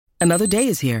Another day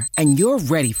is here, and you're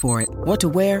ready for it. What to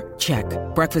wear? Check.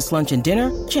 Breakfast, lunch, and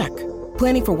dinner? Check.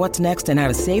 Planning for what's next and how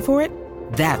to save for it?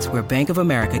 That's where Bank of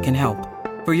America can help.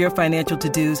 For your financial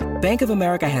to-dos, Bank of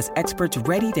America has experts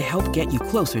ready to help get you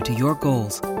closer to your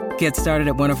goals. Get started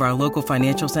at one of our local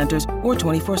financial centers or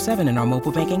 24/7 in our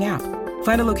mobile banking app.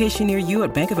 Find a location near you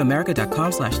at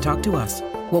bankofamerica.com/talktous.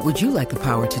 What would you like the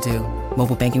power to do?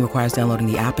 Mobile banking requires downloading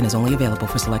the app and is only available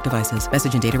for select devices.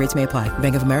 Message and data rates may apply.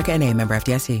 Bank of America N.A., member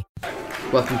FDIC.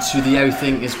 Welcome to the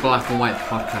Everything is Black and White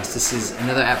podcast. This is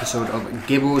another episode of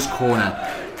Gibbo's Corner,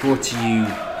 brought to you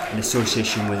in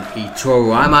association with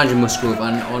eToro. I'm Andrew Musgrove,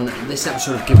 and on this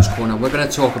episode of Gibbo's Corner, we're going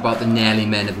to talk about the nearly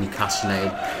men of Newcastle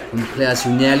United, from the players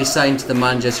who nearly signed to the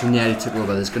managers who nearly took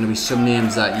over. There's going to be some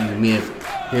names that you may have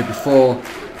heard before,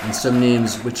 and some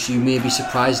names which you may be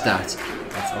surprised at.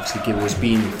 Obviously, Gibbo's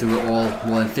been through it all,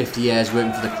 more than 50 years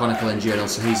working for the Chronicle and Journal,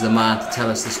 so he's the man to tell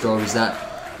us the stories that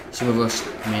some of us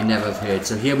may never have heard.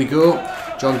 So here we go,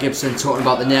 John Gibson talking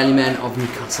about the nearly men of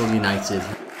Newcastle United.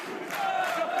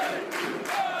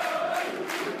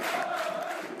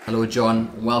 Hello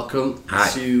John, welcome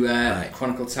to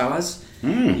Chronicle Towers.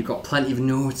 You've got plenty of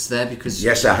notes there because...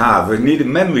 Yes, I have. I need a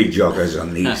memory joggers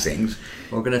on these things.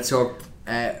 We're going to talk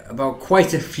about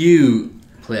quite a few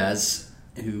players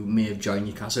who may have joined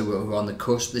Newcastle, who are on the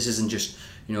cusp. This isn't just,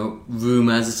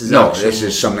 rumours. This is this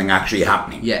is something actually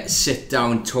happening. Yeah,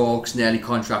 sit-down talks, nearly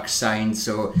contracts signed,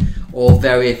 so all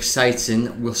very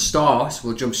exciting. We'll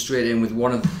jump straight in with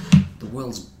one of the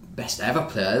world's best ever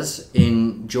players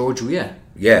in George Weah.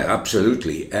 Yeah,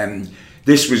 absolutely.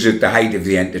 This was at the height of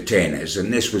the entertainers,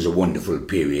 and this was a wonderful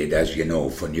period, as you know,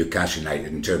 for Newcastle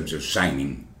United in terms of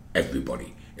signing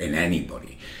everybody and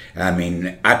anybody. I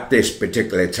mean, at this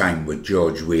particular time with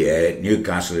George Weah,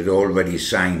 Newcastle had already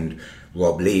signed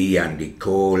Rob Lee, Andy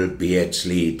Cole,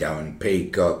 Beardsley, Darren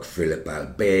Peacock, Philip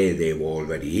Albert. They were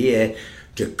already here.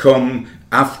 To come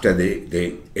after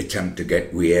the attempt to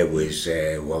get Weah was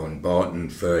Warren Barton,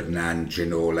 Ferdinand,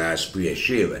 Ginola, Asprey,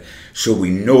 Shearer. So we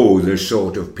know the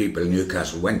sort of people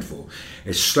Newcastle went for.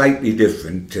 It's slightly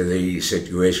different to the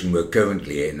situation we're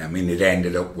currently in. I mean, it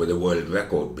ended up with a world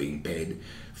record being paid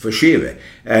for Shearer.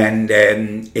 And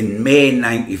in May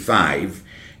 95,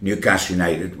 Newcastle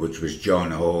United, which was John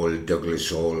Hall,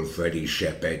 Douglas Hall, Freddie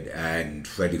Shepherd and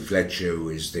Freddie Fletcher, who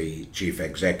is the chief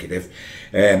executive,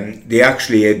 they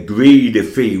actually agreed a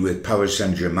fee with Paris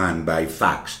Saint-Germain by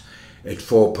fax at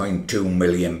 £4.2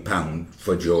 million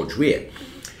for George Weah,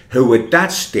 who at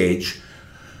that stage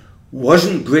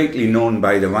wasn't greatly known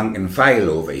by the rank and file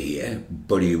over here,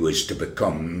 but he was to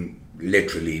become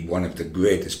literally one of the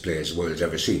greatest players the world's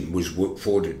ever seen, was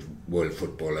voted World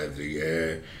Footballer of the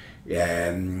Year.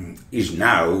 He's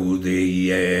now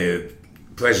the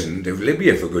president of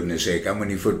Libya, for goodness sake. How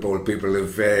many football people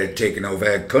have taken over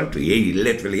a country? He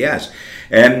literally has.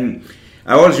 I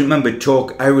always remember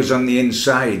I was on the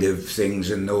inside of things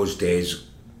in those days,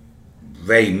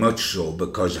 very much so,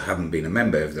 because I haven't been a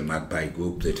member of the Magpie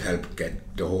Group that helped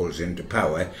get the Halls into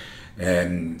power.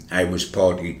 I was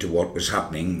party to what was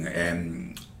happening.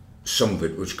 Some of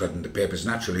it which got in the papers,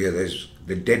 naturally, others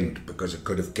that didn't, because it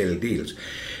could have killed deals.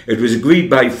 It was agreed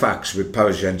by fax with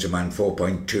Paris Saint-Germain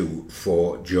 4.2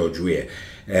 for George Weah.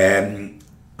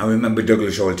 I remember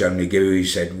Douglas Hall telling me, he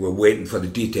said, we're waiting for the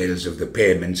details of the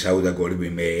payments, how they're going to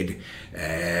be made,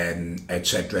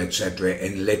 etc., etc.,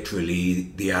 and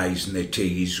literally the I's and the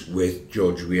T's with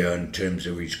George Weah in terms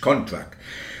of his contract.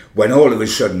 When all of a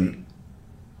sudden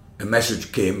a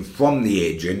message came from the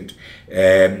agent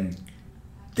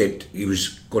that he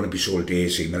was going to be sold to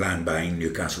AC Milan behind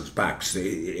Newcastle's backs.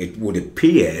 It would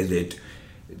appear that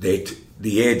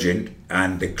the agent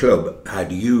and the club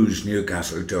had used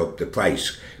Newcastle to up the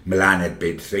price. Milan had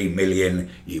bid 3 million,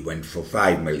 he went for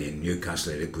 5 million.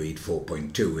 Newcastle had agreed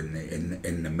 4.2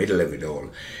 in the middle of it all.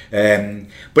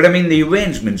 But I mean, the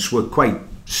arrangements were quite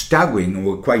staggering and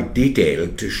were quite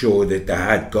detailed to show that they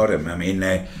had got him. I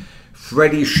mean,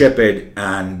 Freddie Shepherd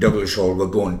and Douglas Hall were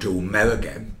going to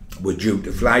America, were due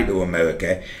to fly to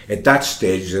America. At that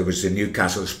stage there was the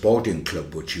Newcastle Sporting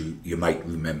Club, which you might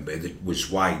remember, that was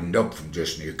widened up from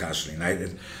just Newcastle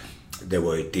United. They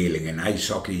were dealing in ice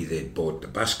hockey, they'd bought the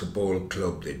basketball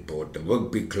club, they'd bought the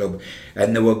rugby club,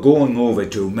 and they were going over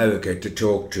to America to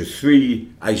talk to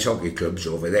 3 ice hockey clubs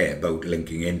over there about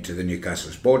linking into the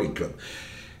Newcastle Sporting Club.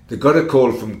 They got a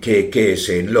call from KK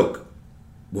saying, look,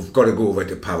 we've got to go over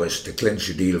to Paris to clinch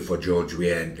a deal for George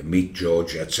Weah and to meet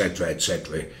George, etc.,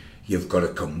 etc. You've got to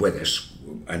come with us.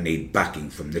 I need backing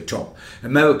from the top.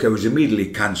 America was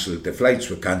immediately cancelled. The flights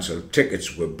were cancelled.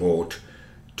 Tickets were bought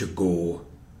to go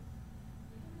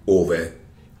over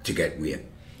to get Weah.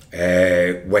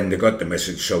 when they got the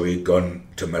message, so he'd gone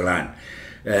to Milan.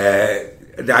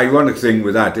 The ironic thing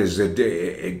with that is that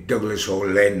Douglas Hall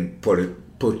then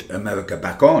put America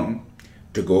back on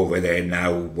to go over there.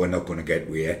 Now we're not going to get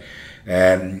where.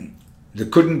 They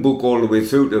couldn't book all the way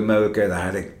through to America. They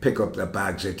had to pick up their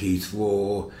bags at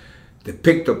Heathrow. They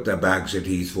picked up their bags at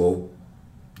Heathrow.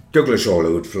 Douglas Hall,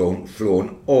 who had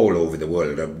flown all over the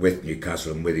world with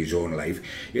Newcastle and with his own life,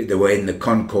 they were in the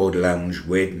Concorde Lounge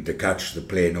waiting to catch the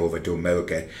plane over to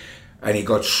America, and he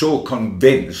got so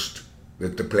convinced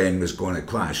that the plane was going to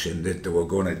crash and that they were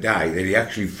going to die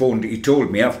that he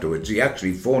told me afterwards, he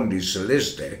actually phoned his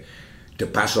solicitor to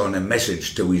pass on a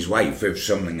message to his wife if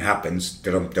something happens.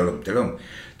 They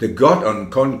got on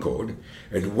Concorde,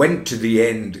 it went to the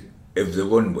end of the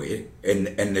runway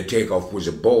and the takeoff was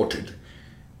aborted.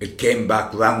 It came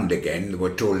back round again. They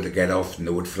were told to get off and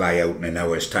they would fly out in an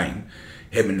hour's time.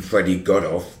 Him and Freddie got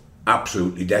off,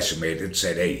 absolutely decimated,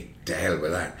 said, hey, to hell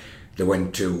with that. They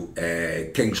went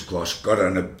to King's Cross, got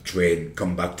on a train,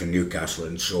 come back to Newcastle,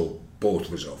 and so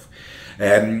both was off.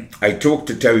 I talked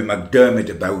to Terry McDermott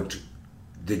about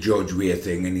the George Weah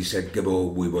thing, and he said,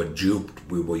 Gibbo, we were duped,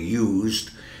 we were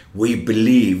used. We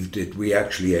believed that we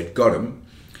actually had got him.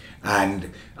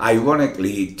 And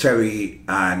ironically, Terry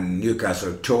and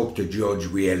Newcastle talked to George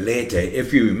Weah later.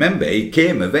 If you remember, he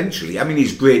came eventually. I mean,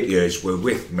 his great years were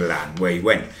with Milan, where he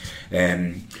went.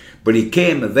 But he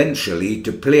came eventually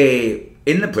to play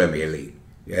in the Premier League.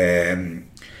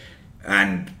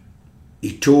 And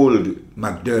he told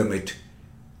McDermott,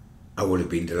 I would have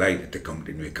been delighted to come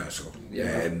to Newcastle.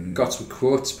 Yeah, got some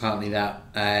quotes apparently that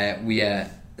Weah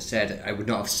said, I would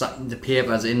not have signed the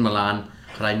papers in Milan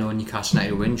had I known Newcastle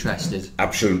United were interested.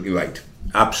 Absolutely right.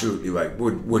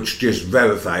 Which just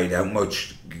verified how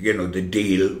much, the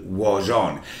deal was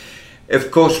on. Of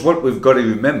course, what we've got to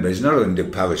remember is not only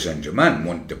did Paris Saint-Germain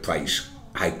want the price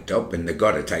hiked up, and they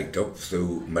got it hiked up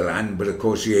through Milan, but of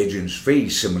course the agent's fee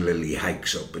similarly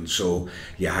hikes up, and so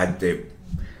you had the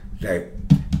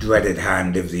dreaded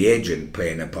hand of the agent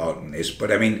playing a part in this.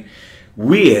 But I mean,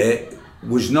 Weah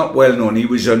was not well known. He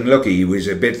was unlucky. He was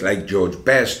a bit like George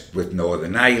Best with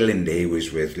Northern Ireland. He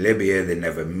was with Libya. They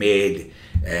never made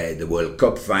the World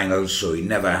Cup finals, so he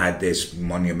never had this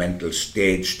monumental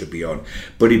stage to be on.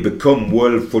 But he became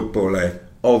World Footballer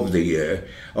of the Year.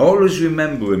 I always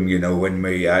remember him, when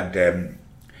we had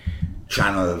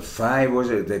Channel 5, was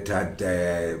it, that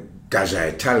had Gaza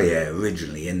Italia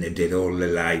originally, and they did all the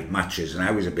live matches, and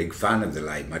I was a big fan of the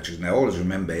live matches, and I always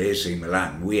remember AC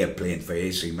Milan. We are playing for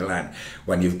AC Milan,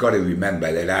 when you've got to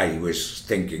remember that I was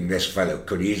thinking this fellow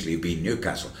could easily be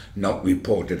Newcastle, not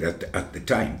reported at the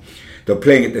time. They're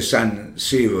playing at the San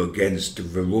Siro against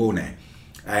Verona,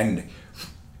 and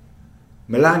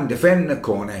Milan defending the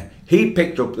corner. He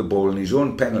picked up the ball in his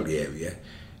own penalty area.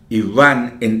 He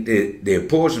ran into the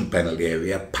opposing penalty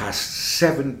area past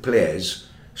 7 players,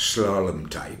 slalom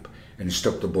type, and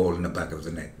stuck the ball in the back of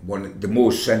the net. One of the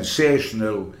most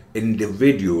sensational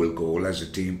individual goal as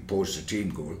a team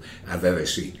goal I've ever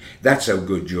seen. That's how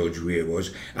good George Weah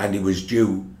was, and he was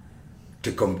due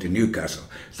to come to Newcastle.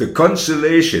 The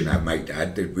consolation, I might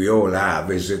add, that we all have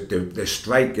is that the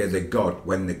striker they got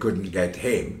when they couldn't get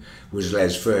him was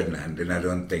Les Ferdinand, and I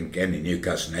don't think any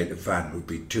Newcastle United fan would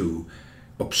be too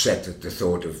upset at the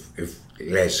thought of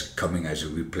Les coming as a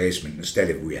replacement instead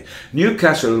of Weah.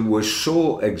 Newcastle was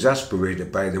so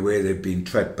exasperated by the way they'd been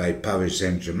treated by Paris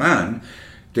Saint-Germain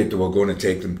that they were going to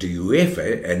take them to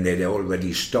UEFA, and they'd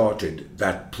already started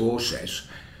that process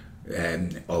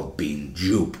of being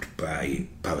duped by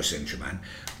Paris Saint-Germain.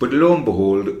 But lo and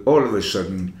behold, all of a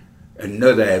sudden,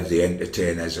 another of the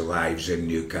entertainers arrives in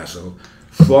Newcastle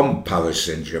from Paris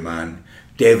Saint-Germain,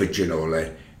 David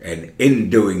Ginola, and in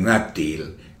doing that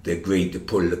deal, they agreed to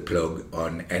pull the plug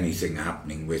on anything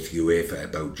happening with UEFA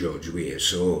about George Weah.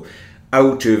 So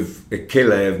out of a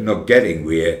killer of not getting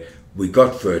Weah, we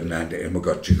got Ferdinand and we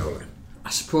got Ginola.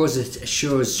 I suppose it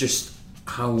shows just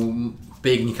how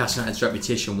big Newcastle United's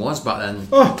reputation was back then.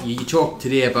 You talk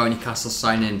today about Newcastle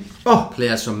signing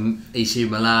players from AC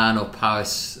Milan or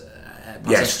Paris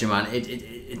Saint-Germain.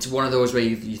 It's one of those where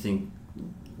you think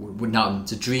wouldn't happen.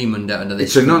 It's a dream under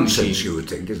this. It's a nonsense, you would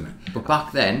think, isn't it? But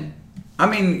back then, I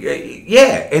mean,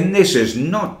 and this is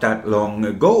not that long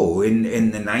ago. In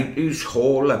the 90s,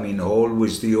 Hall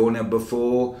was the owner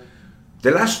before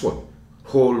the last one.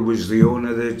 Hall was the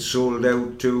owner that sold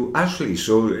out to Ashley.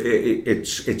 So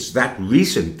it's that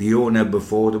recent, the owner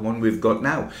before the one we've got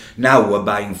now. Now we're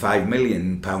buying £5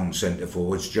 million centre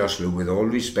forwards, Josler, with all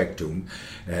respect to him,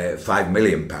 £5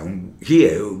 million.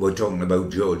 Here we're talking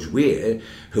about George Weah,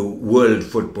 who World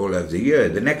Footballer of the Year.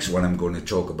 The next one I'm going to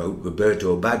talk about,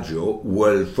 Roberto Baggio,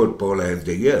 World Footballer of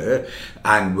the Year.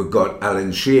 And we've got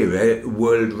Alan Shearer,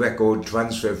 world record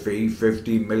transfer fee,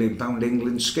 £15 million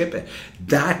England skipper.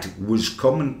 That was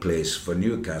commonplace for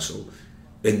Newcastle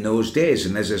in those days.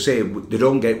 And as I say, they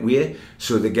don't get Weah,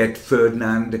 so they get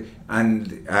Ferdinand and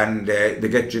they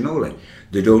get Ginola.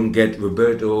 They don't get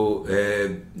Roberto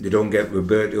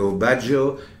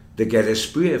Baggio, they get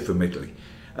Espriella from Italy.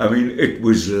 I mean, it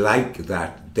was like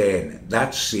that then.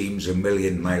 That seems a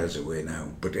million miles away now.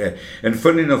 But and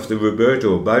funny enough, the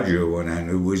Roberto Baggio one,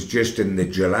 who was just in the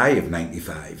July of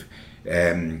 '95.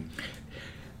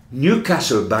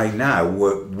 Newcastle by now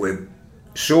were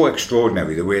so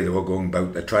extraordinary the way they were going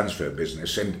about the transfer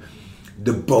business, and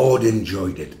the board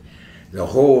enjoyed it. The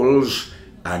Halls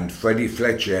and Freddie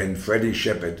Fletcher and Freddie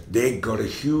Shepherd, they got a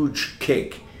huge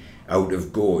kick out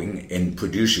of going and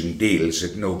producing deals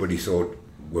that nobody thought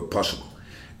were possible.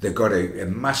 They got a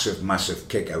massive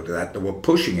kick out of that. They were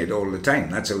pushing it all the time.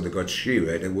 That's how they got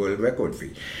Shearer at a world record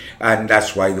fee. And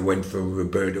that's why they went for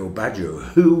Roberto Baggio.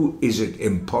 Who is it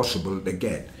impossible to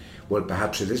get? Well,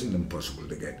 perhaps it isn't impossible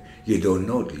to get. You don't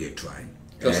know till you try.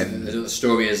 The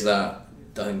story is that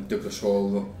I think Douglas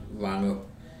Hall rang up,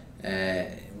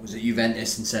 was it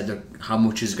Juventus, and said, look, how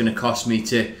much is it going to cost me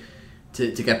to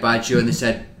get Baggio? And they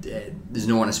said, there's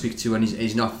no one to speak to and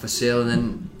he's not for sale. And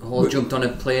then Hall jumped on a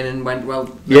plane and went, well...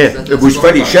 It was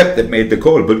Freddie Shepherd that made the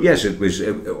call, but yes, it was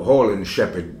Hall and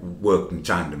Shepherd worked in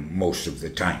tandem most of the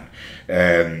time.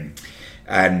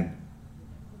 And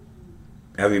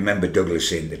I remember Douglas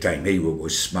saying the time he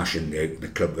was smashing the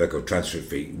club record transfer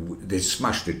fee. They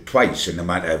smashed it twice in a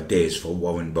matter of days for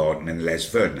Warren Barton and Les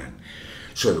Ferdinand.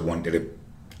 So they wanted to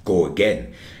go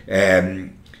again.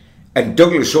 And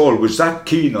Douglas Hall was that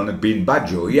keen on it being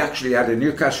Baggio, he actually had a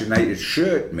Newcastle United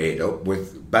shirt made up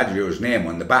with Baggio's name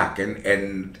on the back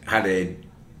and had it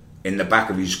in the back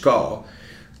of his car,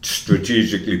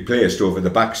 strategically placed over the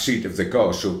back seat of the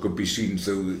car so it could be seen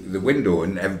through the window,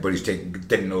 and everybody's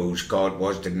didn't know whose car it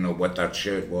was, didn't know what that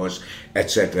shirt was,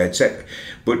 etc, etc.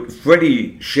 But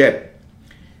Freddie Shep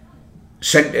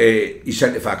sent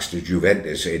a fax to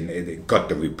Juventus and got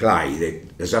the reply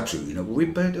that there's absolutely no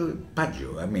Roberto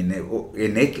Baggio. I mean,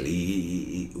 in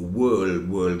Italy,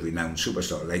 world renowned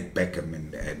superstar like Beckham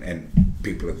and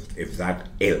people of that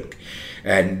ilk.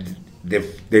 And there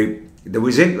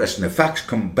was interest, and the fax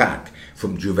come back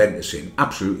from Juventus saying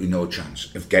absolutely no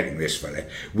chance of getting this fella.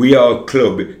 We are a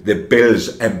club that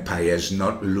builds empires,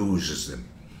 not loses them.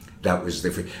 That was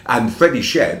and Freddie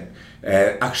Shedd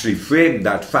actually framed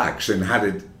that fax and had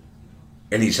it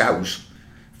in his house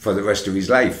for the rest of his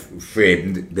life,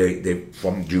 framed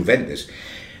from Juventus.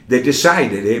 They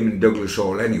decided, him and Douglas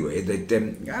Hall anyway, that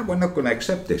we're not going to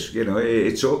accept this. You know,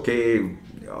 it's okay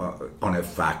on a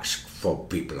fax for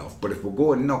people off, but if we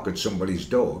go and knock at somebody's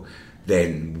door,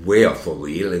 then we're for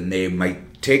real and they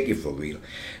might take you for real.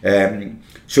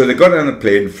 So they got on a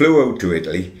plane, flew out to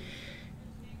Italy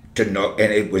to knock,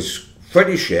 and it was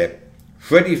Freddie Shep,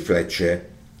 Freddie Fletcher,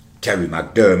 Terry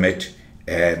McDermott,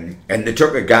 and they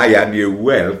took a guy I knew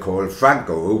well called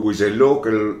Franco, who was a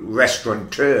local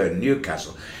restaurateur in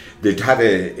Newcastle that had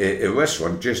a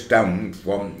restaurant just down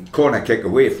from corner kick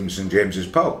away from St James's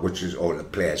Park, which is all the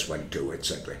players went to,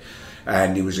 etc.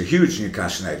 And he was a huge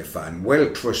Newcastle United fan,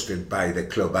 well trusted by the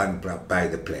club and by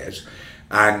the players,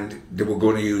 and they were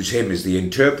going to use him as the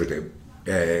interpreter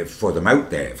for them out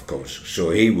there, of course. So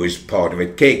he was part of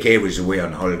it. KK was away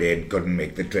on holiday and couldn't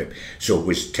make the trip, so it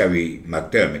was Terry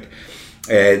McDermott.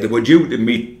 They were due to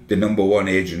meet the number one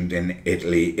agent in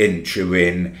Italy in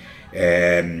Turin.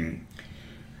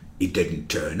 He didn't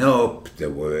turn up. They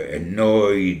were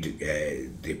annoyed.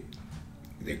 The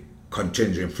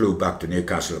contingent flew back to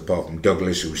Newcastle apart from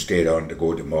Douglas, who stayed on to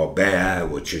go to Marbella,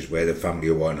 which is where the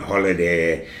family were on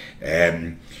holiday.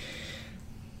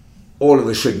 All of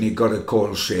a sudden he got a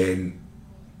call saying,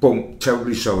 boom,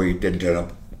 terribly sorry, didn't turn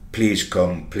up, please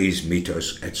come, please meet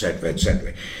us, etc,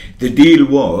 etc. The deal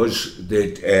was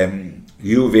that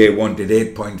Juve wanted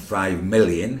 8.5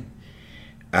 million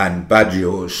and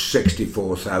Baggio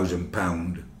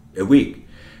 £64,000 a week,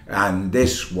 and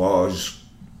this was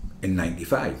in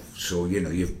 95, so you know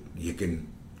you can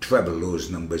treble those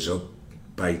numbers up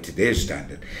by today's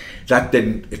standard. That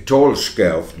didn't at all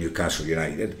scare off Newcastle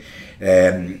United.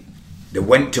 They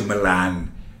went to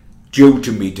Milan, due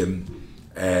to meet him,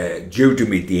 due to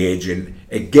meet the agent.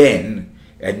 Again,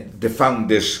 And they found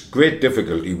this great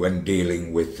difficulty when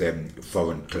dealing with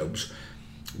foreign clubs.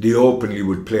 They openly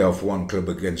would play off one club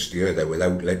against the other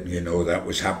without letting you know that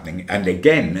was happening. And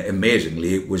again,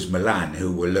 amazingly, it was Milan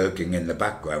who were lurking in the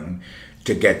background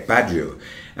to get Baggio.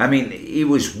 I mean, he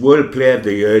was World Player of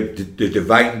the Year. The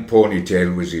Divine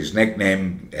Ponytail was his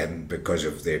nickname because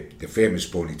of the famous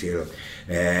ponytail.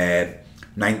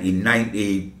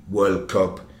 1990 World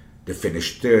Cup, they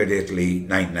finished third. Italy.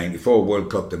 1994 World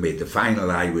Cup, they made the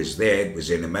final. I was there. It was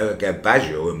in America.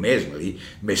 Baggio, amazingly,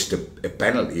 missed a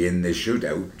penalty in the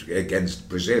shootout against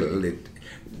Brazil. It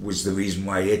was the reason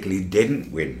why Italy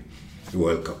didn't win the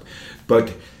World Cup.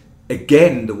 But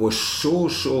again, they were so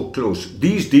close.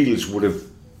 These deals would have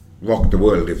rocked the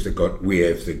world if they got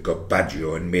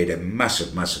Baggio and made a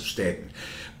massive statement.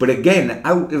 But again,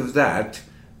 out of that,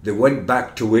 they went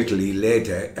back to Italy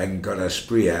later and got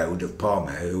Asprilla out of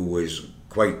Parma, who was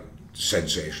quite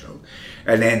sensational.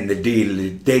 And then the deal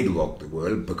that did rock the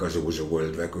world, because it was a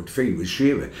world record fee, was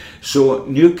Shearer. So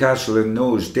Newcastle in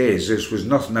those days, this was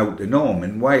nothing out of the norm.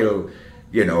 And while,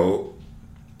 you know,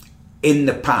 in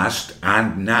the past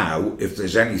and now, if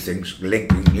there's anything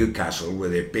linking Newcastle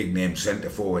with a big name centre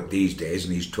forward these days,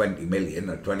 and he's 20 million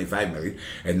or 25 million,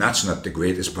 and that's not the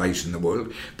greatest price in the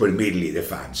world, but immediately the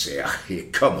fans say,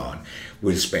 come on,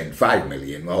 we'll spend 5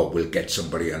 million or we'll get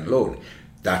somebody on loan.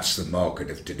 That's the market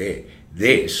of today.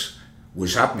 This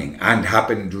was happening and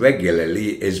happened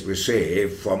regularly, as we say,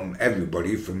 from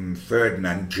everybody from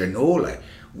Ferdinand, Ginola.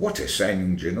 What a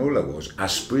signing Ginola was.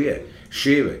 Asprilla,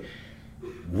 Shearer,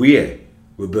 Weir,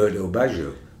 Roberto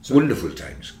Baggio. Wonderful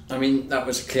times. I mean, that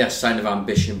was a clear sign of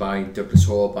ambition by Douglas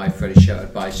Hall, by Freddie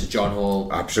Shepherd, by Sir John Hall.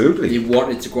 Absolutely. They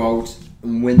wanted to go out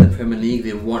and win the Premier League.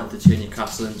 They wanted to turn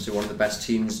Newcastle into one of the best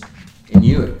teams in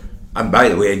Europe. And by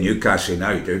the way, Newcastle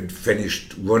United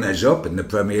finished runners-up in the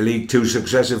Premier League 2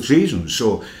 successive seasons.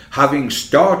 So having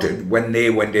started when they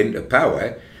went into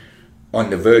power, on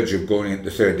the verge of going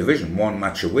into third division, 1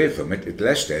 match away from it at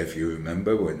Leicester, if you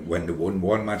remember, when they won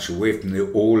 1 match away from the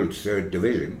old third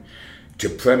division, to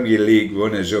Premier League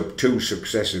runners-up 2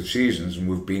 successive seasons, and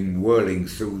we've been whirling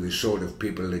through the sort of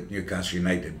people that Newcastle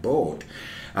United bought.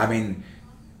 I mean,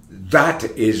 that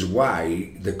is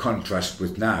why the contrast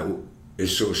with now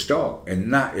is so stark,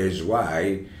 and that is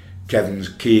why Kevin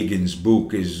Keegan's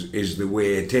book is the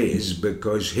way it is,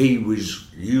 because he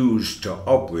was used to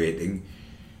operating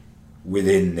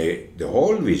within the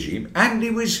Hall regime, and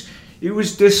he was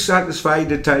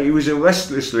dissatisfied at times. He was a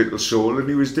restless little soul, and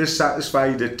he was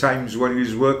dissatisfied at times when he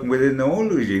was working within the Hall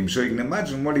regime. So you can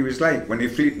imagine what he was like when he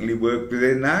fleetingly worked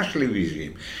within the Ashley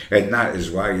regime, and that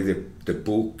is why the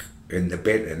book and the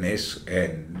bitterness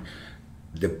and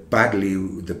the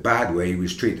bad way he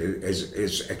was treated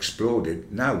is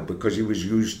exploded now, because he was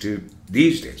used to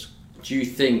these days. Do you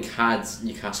think had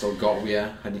Newcastle got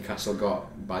Weir, had Newcastle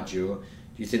got Baggio,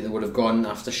 do you think they would have gone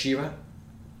after Shearer?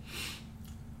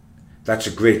 That's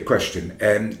a great question.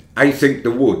 I think they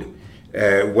would.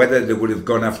 Whether they would have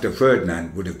gone after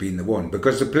Ferdinand would have been the one,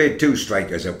 because they played 2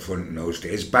 strikers up front in those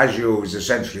days. Baggio was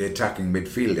essentially attacking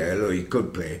midfielder, although he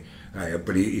could play,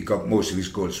 but he got most of his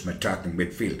goals from attacking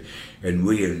midfield. And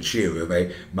Weir and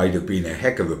Shearer might have been a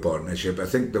heck of a partnership. I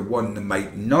think the one they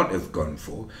might not have gone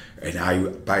for,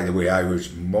 and by the way, I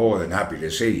was more than happy to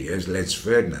see, is Les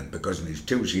Ferdinand, because in his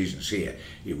 2 seasons here,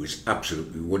 he was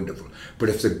absolutely wonderful. But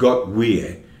if they got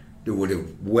Weir, they would have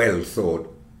well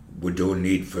thought, we don't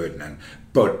need Ferdinand.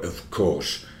 But of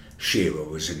course, Shearer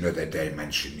was another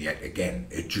dimension yet again.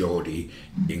 A Geordie,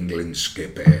 England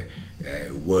skipper,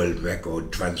 world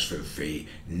record transfer fee,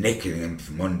 nicking him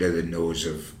from under the nose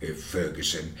of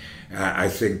Ferguson. I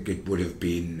think it would have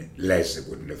been Les that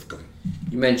wouldn't have come.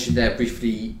 You mentioned there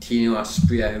briefly Tino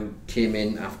Asprilla, who came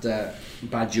in after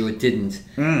Baggio didn't.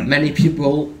 Many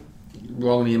people,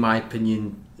 wrongly in my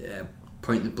opinion,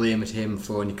 point the blame at him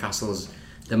for Newcastle's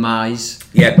demise.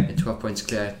 Yeah. 12 points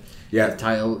clear. Yeah. The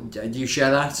title. Do you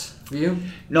share that view?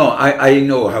 No, I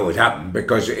know how it happened,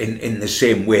 because in the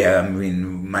same way, I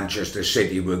mean, Manchester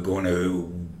City were going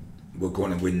to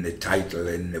win the title,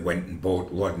 and they went and bought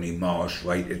Rodney Marsh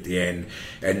right at the end.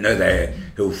 Another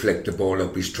who flicked the ball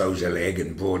up his trouser leg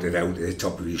and brought it out at the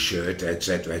top of his shirt,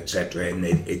 etc., and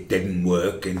it didn't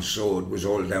work, and so it was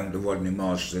all down to Rodney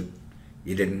Marsh that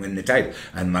he didn't win the title,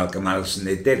 and Malcolm Allison,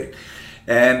 they did it.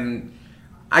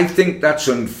 I think that's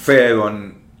unfair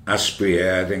on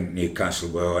Asprilla. I think Newcastle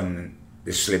were on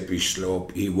the slippery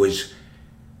slope. He was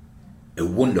a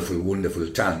wonderful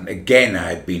talent. Again, I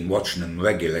had been watching him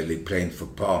regularly playing for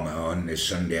Parma on a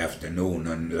Sunday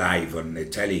afternoon live on the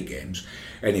telly games,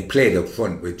 and he played up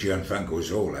front with Gianfranco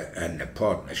Zola, and the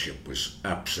partnership was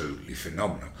absolutely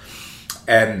phenomenal.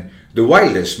 the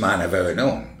wildest man I've ever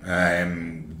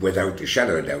known, without a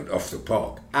shadow of doubt, off the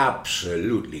park.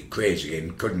 Absolutely crazy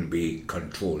and couldn't be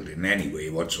controlled in any way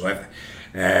whatsoever.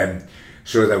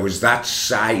 So there was that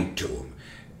side to him.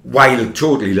 While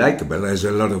totally likeable, as a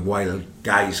lot of wild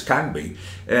guys can be.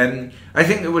 I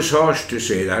think it was harsh to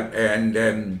say that,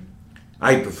 and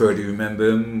I prefer to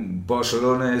remember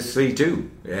Barcelona 3-2.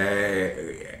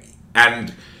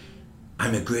 And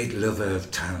I'm a great lover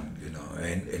of talent, you know,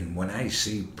 and when I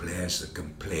see players that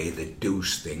can play, that do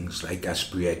things like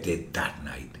Asprilla did that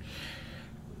night,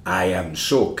 I am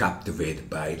so captivated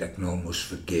by it I can almost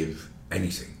forgive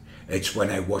anything. It's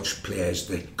when I watch players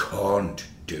that can't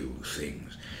do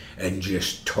things and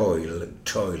just toil,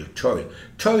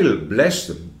 bless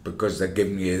them, because they're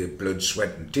giving you the blood,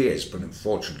 sweat and tears, but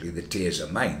unfortunately the tears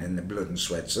are mine and the blood and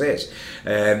sweat's theirs.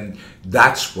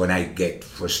 That's when I get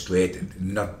frustrated,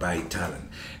 not by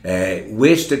talent.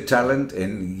 Wasted talent,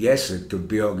 and yes, it could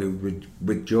be argued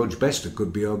with George Best, it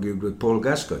could be argued with Paul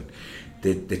Gascoigne.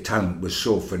 The talent was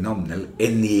so phenomenal,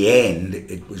 in the end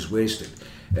it was wasted.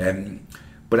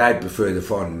 But I prefer the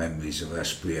fond memories of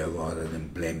Asprilla rather than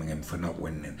blaming him for not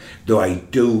winning. Though I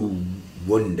do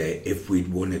wonder if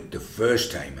we'd won it the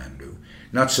first time, Andrew.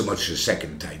 Not so much the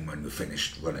second time when we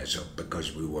finished runners-up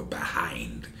because we were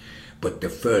behind. But the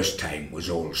first time was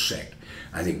all set.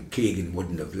 I think Keegan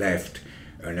wouldn't have left,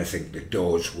 and I think the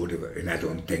doors would have, and I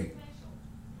don't think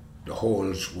the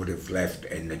holes would have left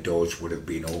and the doors would have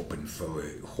been open for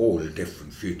a whole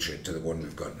different future to the one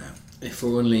we've got now. If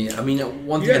only. I mean,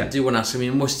 one thing I do want to ask, I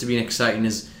mean, it must have been exciting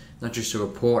as not just a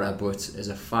reporter but as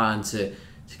a fan to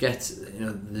get, you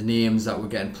know, the names that were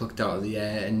getting plucked out of the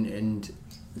air and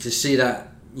to see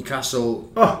that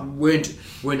Newcastle weren't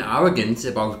arrogant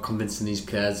about convincing these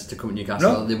players to come to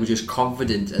Newcastle. No. They were just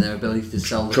confident in their ability to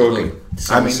sell the club.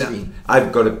 I mean,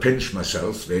 I've got to pinch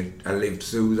myself that I lived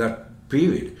through that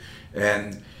period.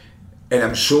 And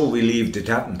I'm so relieved it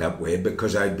happened that way,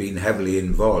 because I'd been heavily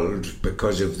involved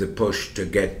because of the push to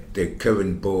get the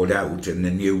current board out and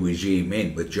the new regime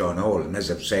in with John Hall. And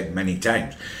as I've said many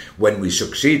times, when we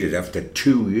succeeded after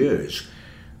 2 years,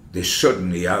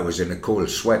 suddenly I was in a cold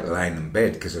sweat lying in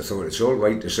bed, because I thought it's all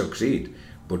right to succeed,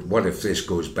 but what if this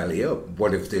goes belly up?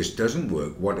 What if this doesn't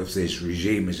work? What if this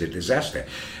regime is a disaster?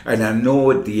 And I know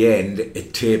at the end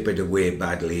it tapered away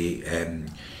badly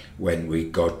when we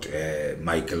got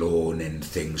Michael Owen and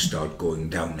things start going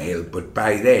downhill. But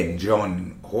by then,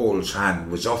 John Hall's hand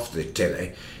was off the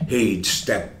tiller. He'd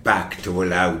stepped back to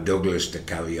allow Douglas to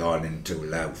carry on and to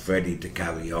allow Freddie to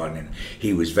carry on, and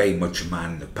he was very much a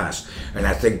man in the past. And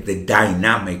I think the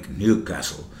dynamic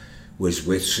Newcastle was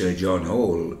with Sir John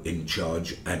Hall in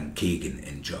charge and Keegan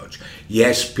in charge.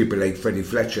 Yes, people like Freddie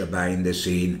Fletcher behind the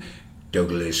scene,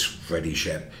 Douglas, Freddie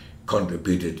Shep,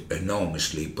 contributed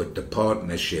enormously, but the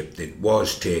partnership that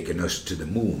was taking us to the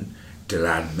moon, to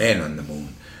land men on the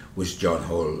moon, was John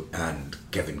Hall and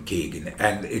Kevin Keegan.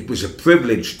 And it was a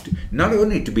privilege not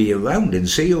only to be around and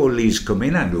see all these come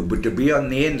in, Andrew, but to be on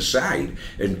the inside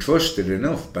and trusted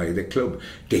enough by the club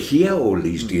to hear all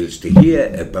these deals, to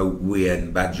hear about Weir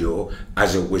and Baggio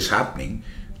as it was happening.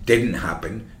 Didn't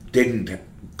happen, didn't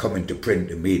come into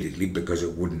print immediately because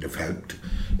it wouldn't have helped.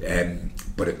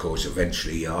 But of course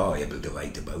eventually you are able to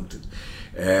write about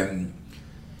it.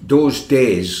 Those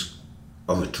days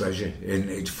are a treasure, and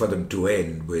it's for them to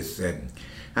end with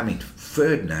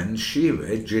Ferdinand,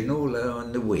 Shearer, Ginola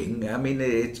on the wing. I mean,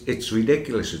 it's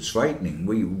ridiculous, it's frightening.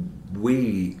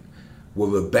 We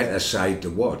were a better side to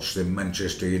watch than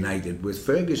Manchester United with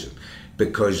Ferguson,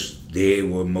 because they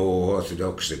were more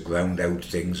orthodox, they ground out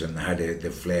things and had the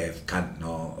flair of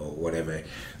Cantona or whatever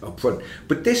up front.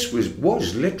 But this was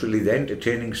literally the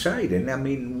entertaining side, and I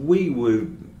mean, we were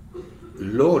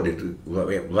lauded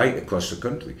right across the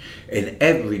country, and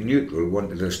every neutral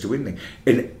wanted us to win,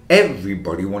 and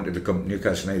everybody wanted to come to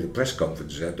Newcastle United press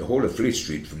conferences. The whole of Fleet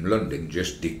Street from London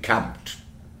just decamped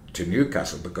to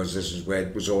Newcastle because this is where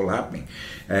it was all happening.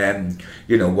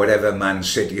 Whatever Man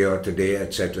City are today,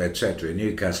 etc.,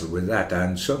 Newcastle with that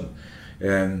and some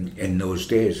in those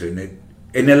days, and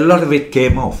a lot of it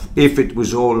came off. If it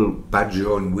was all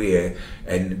Baggio and Weir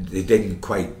and they didn't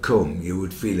quite come, you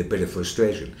would feel a bit of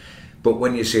frustration. But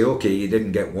when you say, okay, you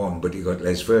didn't get one, but you got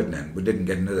Les Ferdinand, we didn't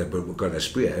get another, but we got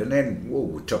Asprilla, and then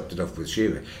we topped it off with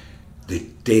Shearer.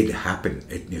 That did happen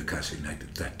at Newcastle United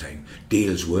at that time.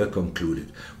 Deals were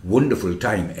concluded. Wonderful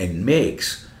time, and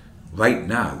makes right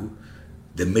now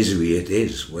the misery it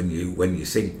is when you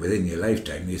think within your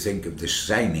lifetime. You think of the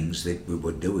signings that we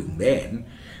were doing then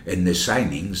and the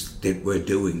signings that we're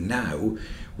doing now,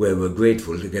 where we're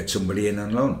grateful to get somebody in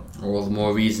on loan. All the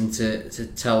more reason to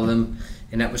tell them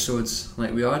in episodes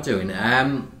like we are doing.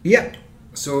 Yeah.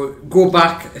 So go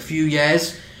back a few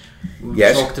years. We've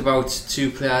Yes. talked about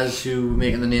two players who were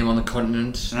making the name on the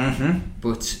continent,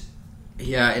 but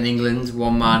here in England,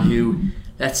 one man who,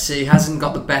 let's say, hasn't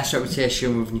got the best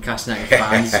reputation with Newcastle United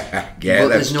fans. Yeah, but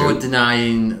that's there's no true.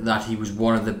 denying that he was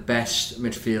one of the best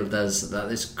midfielders that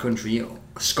this country,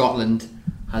 Scotland,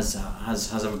 has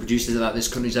ever produced, that this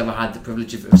country's ever had the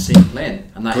privilege of seeing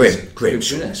playing, and that is Graham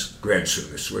Souness.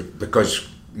 Souness, because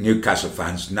Newcastle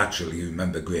fans naturally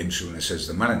remember Graham Souness as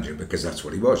the manager, because that's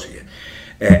what he was here.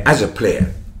 As a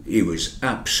player, he was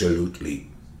absolutely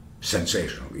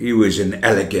sensational. He was an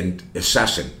elegant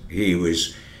assassin. He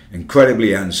was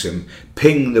incredibly handsome,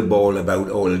 ping the ball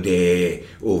about all day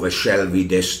over shelvy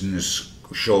distance,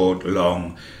 short,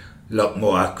 long, a lot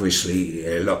more accuracy,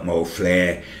 a lot more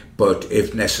flair. But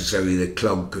if necessary, the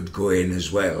club could go in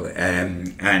as well.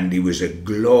 And he was a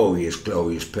glorious,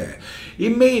 glorious player. He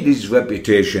made his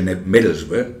reputation at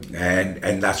Middlesbrough,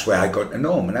 and that's where I got to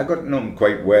know him. And I got to know him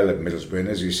quite well at Middlesbrough. And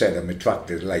as you said, I'm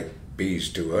attracted like bees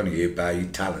to honey by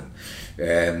talent,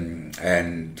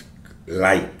 and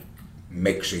like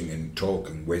mixing and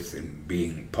talking with and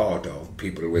being part of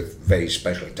people with very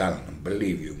special talent. And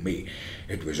believe you me,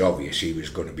 it was obvious he was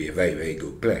going to be a very, very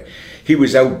good player. He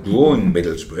was outgrowing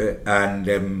Middlesbrough,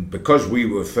 and because we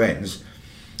were friends,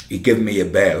 he gave me a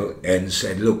bell and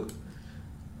said, look,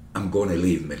 I'm going to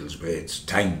leave Middlesbrough, it's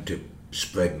time to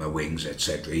spread my wings,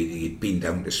 etc. He'd been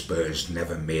down to Spurs,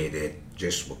 never made it,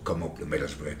 just would come up to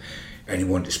Middlesbrough, and he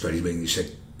wanted to spread his wings. He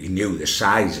said he knew the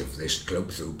size of this club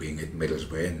through being at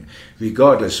Middlesbrough, and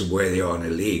regardless of where they are in the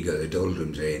league or the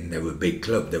doldrums they're a big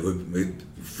club. They were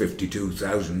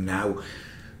 52,000 now,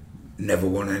 never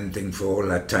won anything for all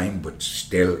that time, but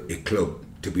still a club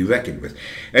to be reckoned with.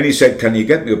 And he said, can you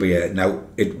get me up here? Now,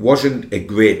 it wasn't a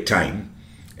great time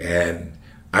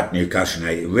at Newcastle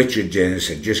United. Richard Dennis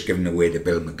had just given away to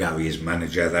Bill McGarry as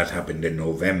manager. That happened in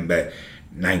November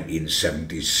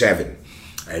 1977,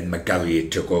 and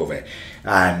McGarry took over.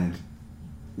 And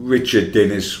Richard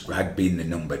Dennis had been the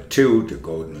number 2 to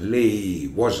Gordon Lee. He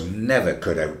was never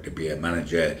cut out to be a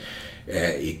manager.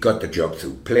 He got the job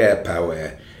through player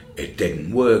power. It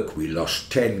didn't work. We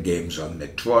lost 10 games on the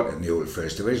trot in the old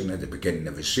First Division at the beginning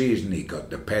of the season. He got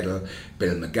the pedal.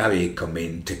 Bill McGarry come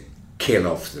in to kill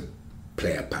off the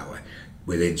player power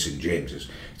within St James's.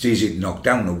 It's easy to knock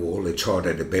down a wall, it's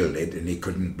harder to build it, and he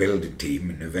couldn't build a team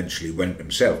and eventually went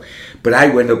himself. But I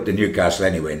went up to Newcastle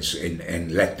anyway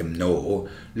and let them know,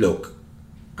 look,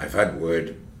 I've had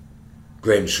word,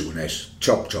 Graham Souness,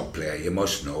 top player, you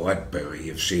must know, at Bury,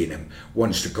 you've seen him,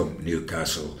 wants to come to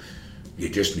Newcastle. You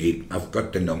just need, I've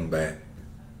got the number,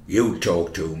 you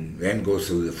talk to him, then go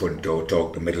through the front door,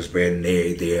 talk to Middlesbrough, and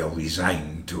they are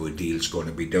resigned to a deal's going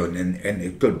to be done, and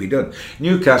it could be done.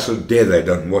 Newcastle dithered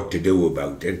on what to do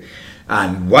about it,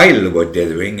 and while they were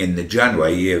dithering, in the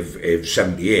January of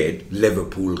 78,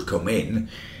 Liverpool come in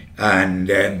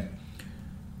and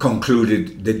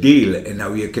concluded the deal. And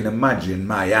now you can imagine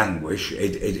my anguish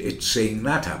at seeing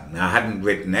that happen. I hadn't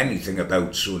written anything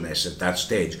about Souness at that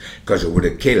stage because it would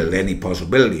have killed any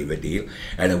possibility of a deal,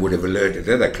 and it would have alerted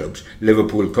other clubs.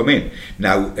 Liverpool come in.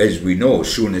 Now, as we know,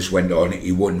 Souness went on,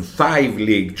 he won 5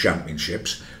 league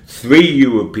championships, 3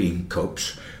 European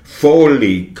Cups, 4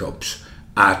 League Cups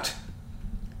at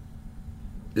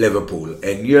Liverpool.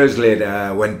 And years later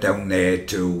I went down there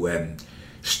to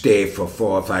stay for 4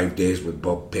 or 5 days with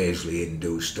Bob Paisley and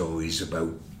do stories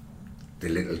about the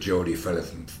little Geordie fella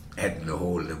from Head in the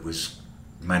Hole that was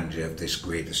manager of this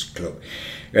greatest club.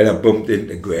 And I bumped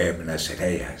into Graham and I said,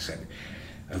 hey,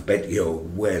 I bet you're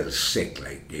well sick,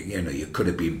 like, you know, you could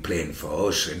have been playing for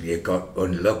us and you got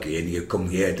unlucky and you come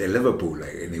here to Liverpool,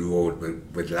 like, and he roared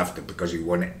with laughter because he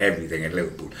won everything at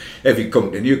Liverpool. If you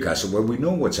come to Newcastle, well, we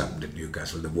know what's happened at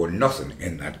Newcastle. They've won nothing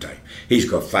in that time. He's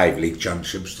got 5 league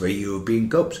championships, 3 European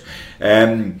Cups.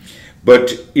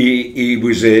 But he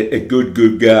was a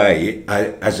good guy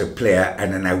as a player,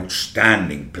 and an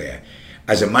outstanding player.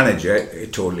 As a manager, a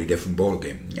totally different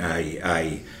ballgame.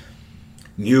 I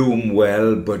knew him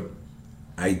well, but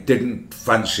I didn't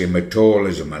fancy him at all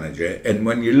as a manager. And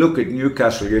when you look at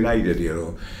Newcastle United, you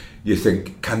know, you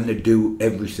think, can they do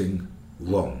everything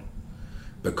wrong?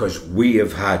 Because we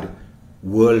have had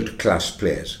world-class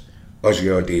players. Ossie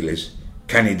Ardiles,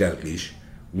 Kenny Dalglish,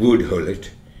 Ruud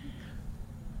Gullit,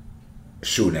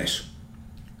 Souness.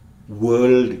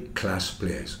 World-class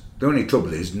players. The only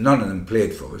trouble is, none of them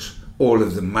played for us. All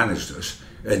of them managed us,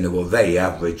 and they were very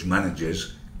average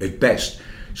managers at best.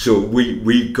 So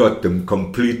we got them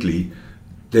completely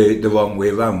the wrong way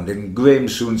around. And Graham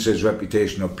Souness's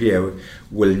reputation up here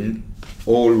will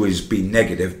always be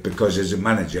negative because as a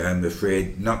manager, I'm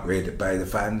afraid, not rated by the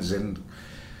fans, and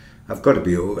I've got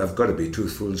to be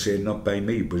truthful and say not by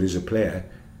me, but as a player,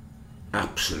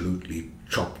 absolutely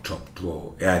top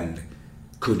draw, and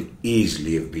could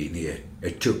easily have been here.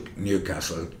 It took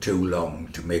Newcastle too long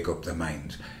to make up their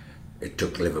minds. It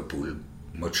took Liverpool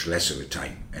much less of a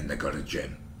time, and they got a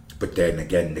gem. But then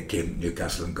again, they came to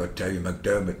Newcastle and got Terry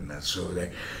McDermott and that, so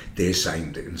they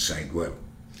signed it and signed well.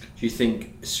 Do you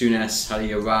think as soon as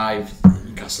Harry arrived,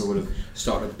 Newcastle would have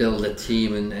started to build a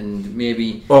team and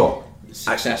maybe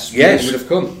success would have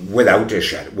come? Without a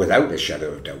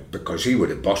shadow of doubt, because he would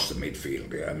have bossed the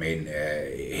midfield. I mean,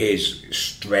 his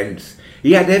strength,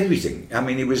 he had everything. I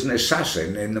mean, he was an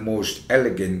assassin and the most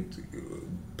elegant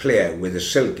player with a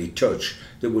silky touch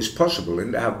that was possible,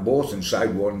 and to have both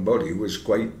inside one body was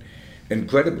quite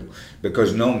incredible,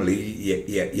 because normally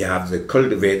you have the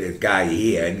cultivated guy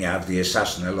here and you have the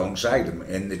assassin alongside him,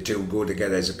 and the two go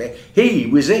together as a pair. He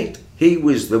was it. He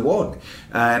was the one.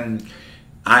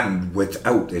 And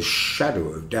without a shadow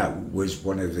of doubt was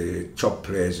one of the top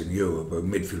players in Europe, or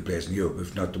midfield players in Europe,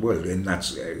 if not the world. And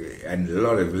that's and a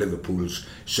lot of Liverpool's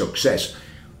success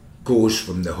goes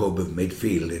from the hub of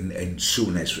midfield, and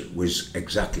Souness was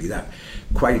exactly that.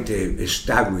 Quite a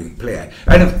staggering player.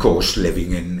 And of course,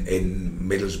 living in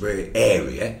Middlesbrough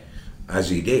area, as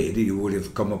he did, he would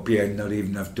have come up here and not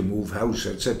even have to move house,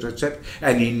 etc., etc.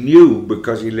 And he knew,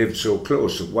 because he lived so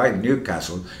close, that while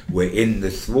Newcastle were in the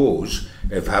throes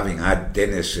of having had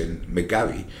Dennis and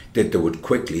McGarry, that they would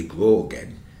quickly grow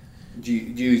again. Do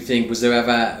you think, was there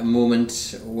ever a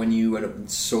moment when you went up and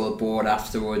saw the board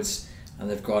afterwards and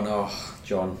they've gone, oh,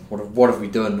 John, what have we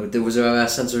done? Was there ever a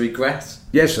sense of regret?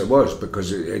 Yes, there was,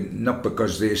 because not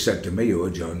because they said to me,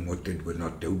 oh, John, what did we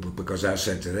not do, but because I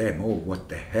said to them, oh, what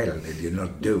the hell did you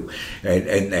not do? And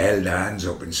they held their hands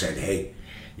up and said, hey,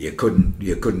 you couldn't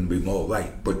be more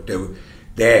right. But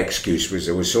their excuse was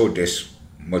there was so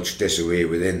much disarray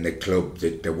within the club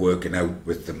that they're working out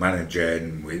with the manager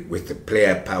and with the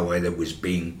player power that was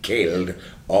being killed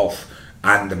off,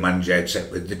 and the manager had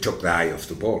said they took the eye off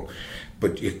the ball.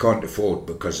 But you can't afford,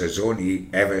 because there's only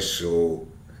ever so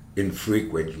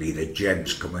infrequently the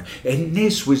gems come in. And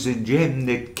this was a gem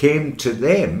that came to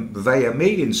them via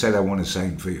me and said, I want to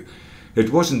sign for you.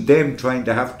 It wasn't them trying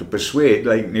to have to persuade,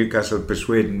 like Newcastle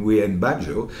persuading Wayne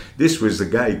Badjo. This was the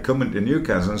guy coming to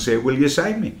Newcastle and saying, will you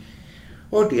sign me?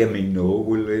 Oh, do you mean no?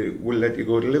 We'll let you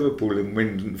go to Liverpool and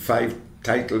win 5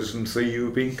 titles and 3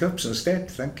 European Cups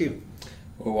instead. Thank you.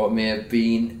 Or what may have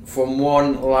been, from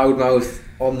one loudmouth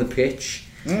on the pitch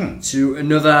to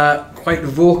another quite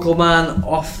vocal man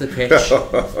off the pitch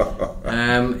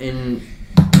in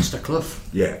Mr. Clough.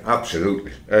 Yeah,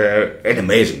 absolutely. An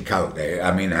amazing character.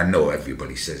 I mean, I know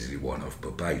everybody says he won off,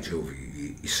 but by Jove,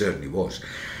 he certainly was.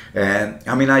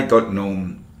 I mean, I got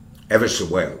known ever so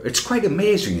well. It's quite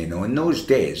amazing, you know, in those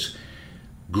days,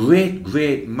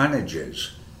 great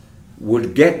managers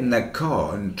would get in their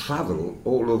car and travel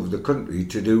all over the country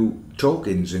to do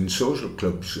talk-ins in social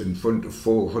clubs in front of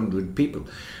 400 people.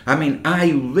 I mean,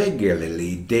 I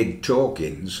regularly did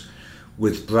talk-ins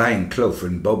with Brian Clough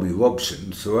and Bobby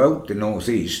Robson throughout the North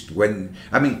East.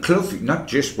 Clough, not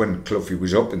just when Cloughy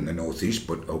was up in the North East,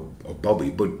 or Bobby,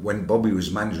 but when Bobby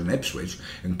was managing Ipswich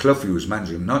and Cloughy was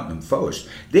managing Nottingham Forest,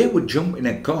 they would jump in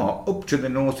a car up to the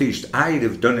North East. I'd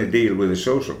have done a deal with a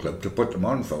social club to put them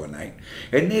on for a night,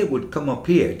 and they would come up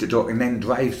here to talk and then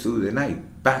drive through the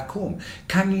night back home.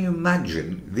 Can you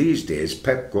imagine these days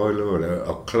Pep Guardiola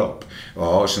or Klopp or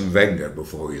Arsene Wenger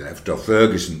before he left, or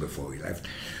Ferguson before he left,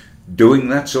 doing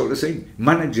that sort of thing?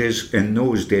 Managers in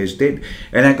those days did.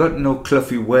 And I got to know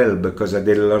Cloughy well because I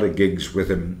did a lot of gigs with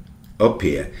him up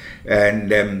here,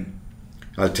 and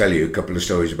I'll tell you a couple of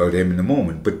stories about him in a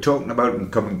moment. But talking about him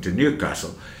coming to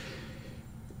Newcastle,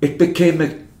 it became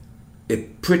a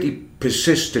pretty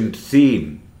persistent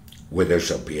theme with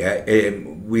us up here.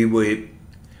 We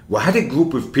had a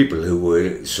group of people who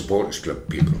were supporters club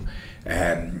people,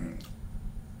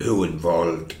 who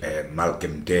involved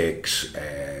Malcolm Dix,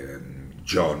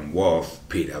 John Worf,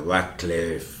 Peter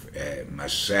Ratcliffe,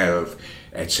 myself,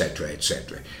 etc.,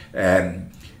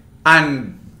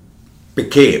 and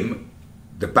became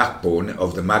the backbone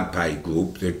of the Magpie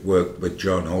group that worked with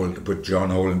John Hall to put John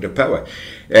Hall into power.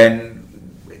 And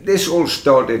this all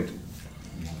started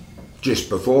just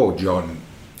before John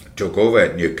took over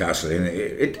at Newcastle.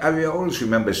 And I always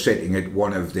remember sitting at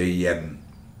one of the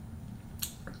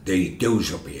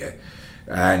do's up here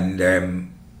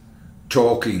and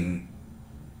talking.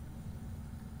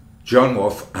 John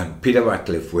Worf and Peter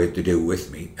Ratcliffe were to do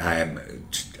with me, and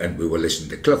we were listening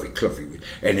to Cloughy,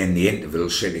 and in the interval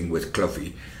sitting with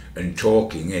Cloughy and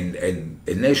talking. And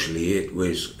initially it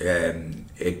was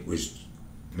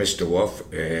Mr. Waugh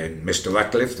and Mr.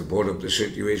 Ratcliffe, they brought up the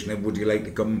situation of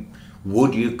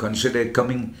would you consider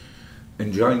coming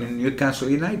and joining Newcastle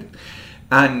United?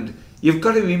 And you've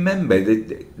got to remember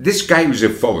that this guy was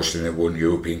at Forest and won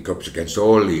European Cups against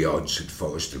all the odds at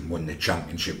Forest and won the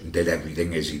championship and did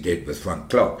everything as he did with Frank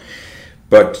Clark.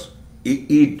 But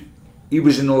he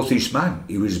was a North East man.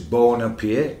 He was born up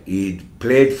here. He'd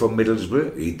played for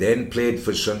Middlesbrough. He then played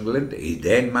for Sunderland. He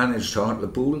then managed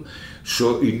Hartlepool.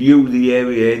 So he knew the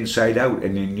area inside out,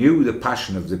 and he knew the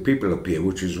passion of the people up here,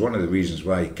 which was one of the reasons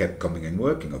why he kept coming and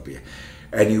working up here.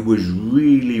 And he was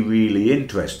really, really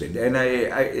interested. And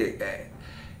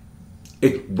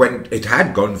it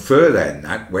had gone further than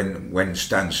that when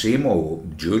Stan Seymour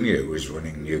Jr. was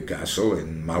running Newcastle,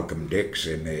 and Malcolm Dix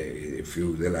and a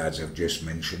few of the lads I've just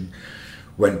mentioned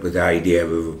went with the idea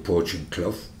of approaching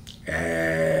Clough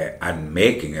and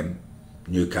making him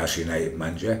Newcastle United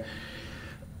manager.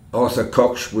 Arthur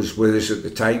Cox was with us at the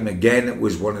time. Again, it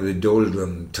was one of the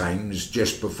doldrum times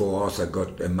just before Arthur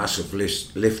got a massive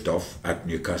lift off at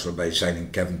Newcastle by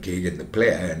signing Kevin Keegan, the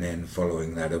player, and then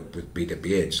following that up with Peter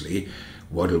Beardsley.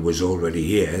 Waddle was already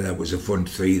here. That was a front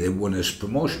three that won us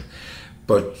promotion.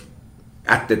 But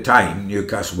at the time,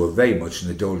 Newcastle were very much in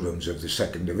the doldrums of the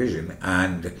second division,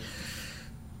 and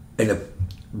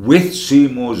with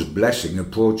Seymour's blessing,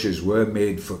 approaches were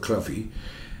made for Cloughie.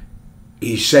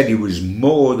 He said he was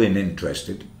more than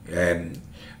interested, and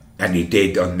he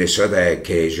did on this other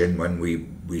occasion when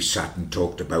we sat and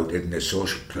talked about it in the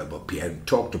social club up here and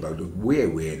talked about it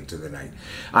way into the night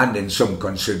and in some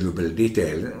considerable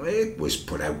detail. It was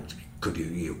put out.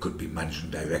 You could be managing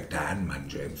director and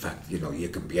manager. In fact, you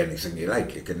can be anything you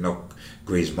like. You can knock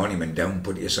Gray's Monument down,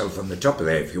 put yourself on the top of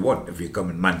there if you want, if you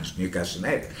come and manage Newcastle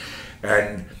United.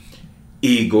 And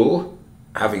ego,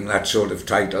 having that sort of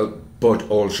title, but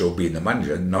also being the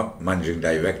manager, not managing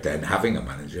director and having a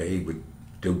manager, he would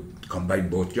combine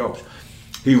both jobs.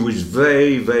 He was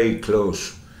very, very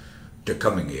close to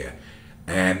coming here.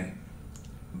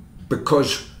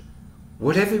 Because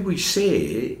whatever we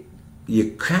say,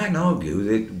 you can't argue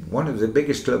that one of the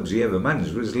biggest clubs he ever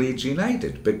managed was Leeds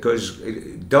United, because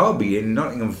Derby and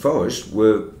Nottingham Forest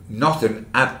were nothing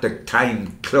at the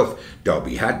time Clough,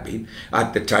 Derby had been,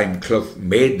 at the time Clough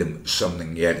made them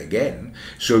something yet again.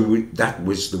 So that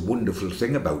was the wonderful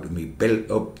thing about him. He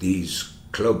built up these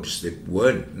clubs that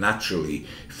weren't naturally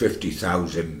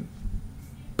 50,000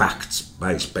 backed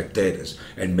by spectators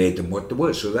and made them what they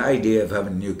were. So the idea of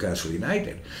having Newcastle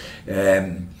United,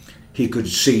 he could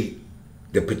see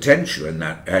the potential in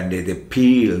that, and it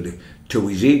appealed to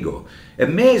his ego.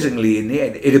 Amazingly, in the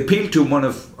end, it appealed to him on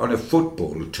a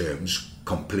football terms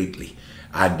completely.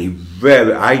 And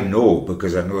I know,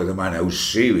 because I know the man, how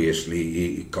seriously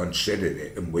he considered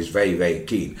it and was very, very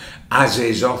keen. As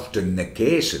is often the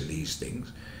case in these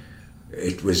things,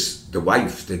 it was the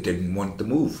wife that didn't want to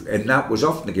move. And that was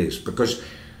often the case, because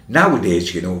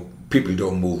nowadays, people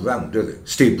don't move around, do they?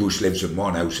 Steve Bruce lives in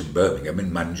one house in Birmingham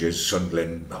and manages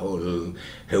Sunderland, Hull,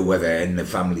 whoever, and the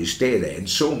family stay there. And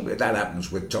so that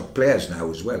happens with top players now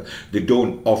as well. They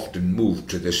don't often move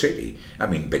to the city. I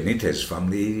mean, Benitez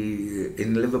family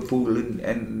in Liverpool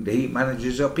and he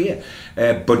manages up here.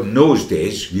 But in those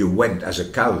days, you went as a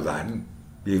caravan.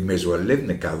 You may as well live in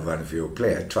a caravan if you're a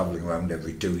player, travelling around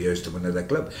every 2 years to another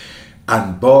club.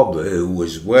 And Barbara, who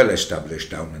was well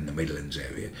established down in the Midlands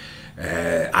area,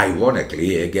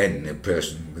 ironically, again, a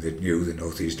person that knew the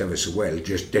North East ever so well,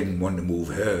 just didn't want to move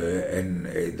her and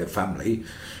the family,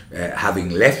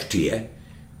 having left here.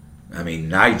 I mean,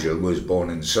 Nigel was born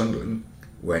in Sunderland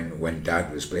when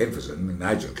Dad was playing for Sunderland,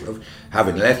 Nigel Clough.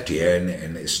 Having left here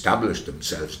and established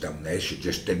themselves down there, she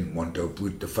just didn't want to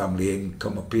uproot the family and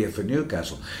come up here for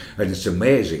Newcastle. And it's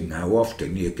amazing how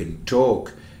often you can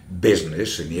talk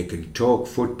business and you can talk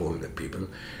football to people,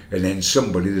 and then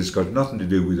somebody that's got nothing to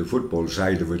do with the football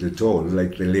side of it at all,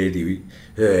 like the lady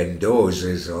indoors,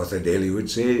 as Arthur Daly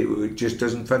would say, it just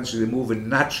doesn't fancy the move, and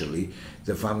naturally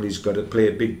the family's got to play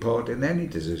a big part in any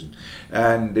decision.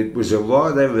 And it was a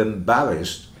rather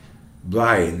embarrassed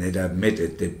Brian that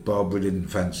admitted that Barbara didn't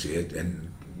fancy it,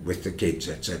 and with the kids,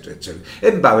 etc., etc.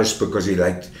 Embarrassed because he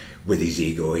liked, with his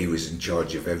ego, he was in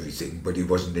charge of everything, but he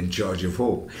wasn't in charge of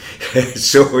home.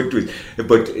 So it was,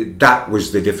 but that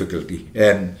was the difficulty.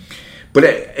 But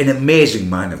an amazing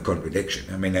man of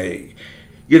contradiction. I mean,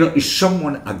 he's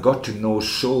someone I got to know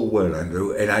so well,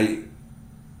 Andrew, and I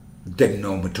didn't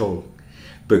know him at all,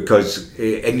 because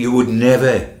and you would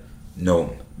never know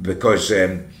him, because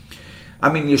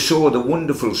you saw the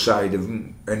wonderful side of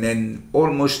him and then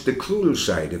almost the cruel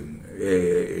side of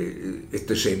him at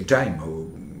the same time.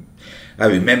 I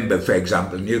remember, for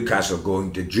example, Newcastle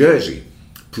going to Jersey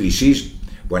pre-season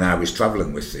when I was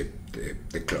travelling with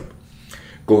the club,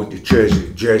 going to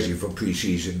Jersey for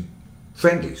pre-season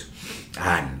friendlies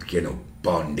and,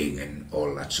 bonding and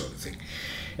all that sort of thing.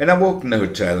 And I walked in the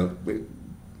hotel, it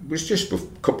was just a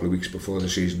couple of weeks before the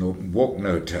season opened, walked in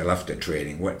the hotel after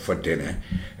training, went for dinner,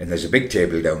 and there's a big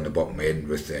table down the bottom end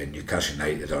with Newcastle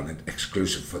United on it,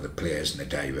 exclusive for the players and the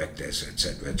directors,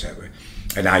 etc., etc.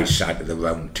 And I sat at the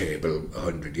round table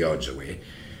 100 yards away,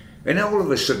 and all of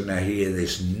a sudden I hear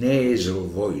this nasal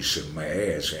voice in my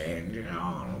ear saying,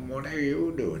 what are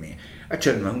you doing here? I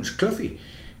turned around, it's Cloughie.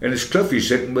 And it's Cloughie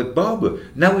sitting with Barbara.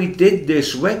 Now, he did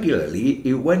this regularly.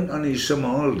 He went on his summer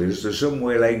holidays to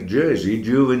somewhere like Jersey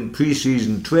during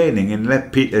pre-season training and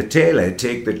let Peter Taylor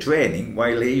take the training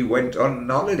while he went on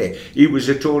holiday. He was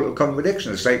a total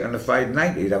contradiction. It's like on a Friday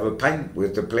night, he'd have a pint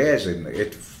with the players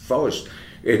at Forest,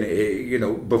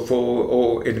 before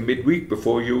or in the midweek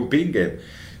before European game.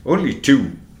 Only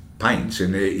 2 pints,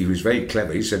 and he was very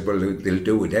clever. He said, well, they'll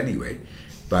do it anyway,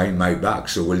 behind my back,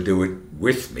 so we'll do it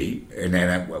with me, and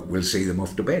then we'll see them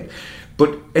off to bed.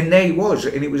 And there he was,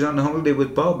 and he was on holiday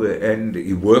with Barbara, and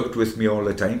he worked with me all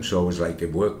the time, so I was like a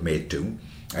workmate too.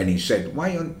 And he said,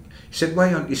 why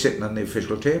aren't you sitting on the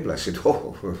official table? I said,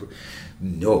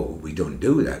 no, we don't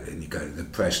do that. And the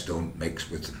press don't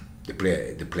mix with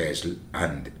the players,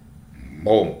 and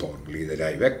more importantly, the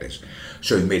directors.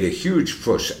 So he made a huge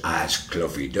fuss, as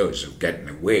Cloughie does, of getting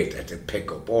a waiter to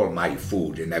pick up all my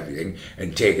food and everything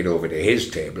and take it over to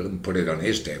his table and put it on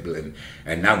his table and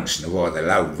announce in a rather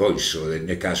loud voice so that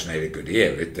Newcastle United could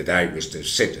hear it, that I was to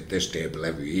sit at this table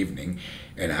every evening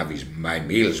and have my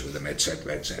meals with him,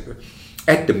 etc., etc.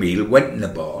 At the meal, went in the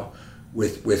bar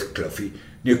with Cloughie.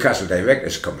 Newcastle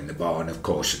directors come in the bar, and of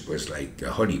course it was like a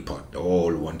honeypot. They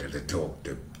all wanted to talk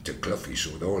to Cloughie,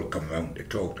 so they all come round to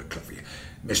talk to Cloughie.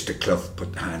 Mr. Clough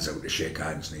put the hands out to shake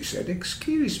hands, and he said,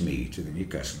 excuse me, to the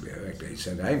Newcastle director. He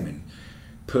said, I'm in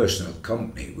personal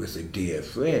company with a dear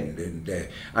friend, and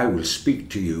I will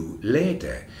speak to you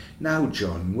later. Now,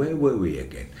 John, where were we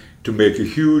again? To make a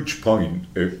huge point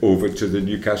over to the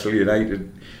Newcastle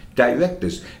United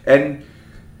directors. And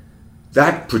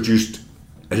that produced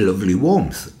a lovely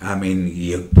warmth. I mean,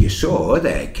 you saw other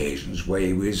occasions where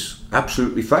he was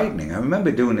absolutely frightening. I remember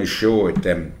doing a show at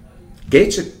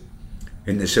Gateshead,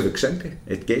 in the Civic Centre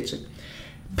at Gateshead,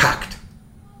 packed.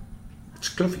 It's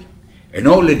Cloughie. And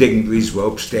all the dignitaries were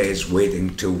upstairs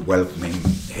waiting to welcome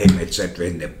him, etc.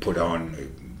 And they put on,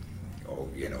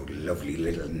 lovely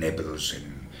little nibbles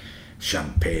and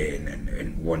champagne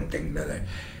and one thing and another.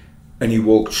 And he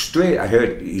walked straight,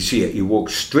 he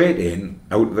walked straight in,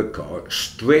 out of the car,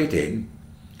 straight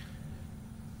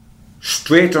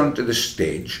onto the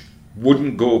stage,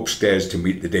 wouldn't go upstairs to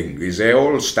meet the dignitaries. They're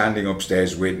all standing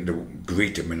upstairs waiting to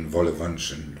greet him in vol au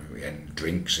vents and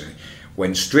drinks. And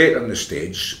went straight on the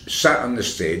stage, sat on the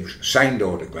stage, signed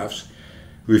autographs,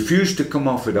 refused to come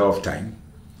off at half time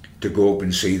to go up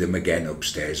and see them again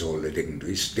upstairs, all the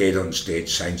dignitaries, stayed on stage,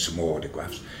 signed some more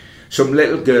autographs. Some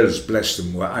little girls, bless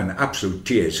them, were in absolute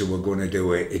tears who were going to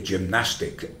do a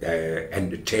gymnastic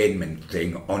entertainment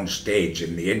thing on stage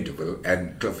in the interval,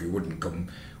 and Cloughie wouldn't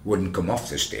come off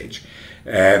the stage.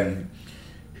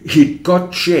 He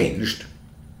got changed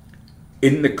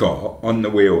in the car on the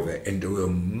way over into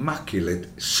an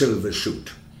immaculate silver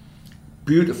suit,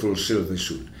 beautiful silver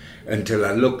suit, until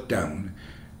I looked down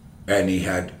and he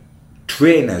had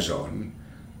trainers on,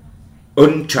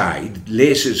 untied,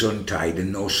 laces untied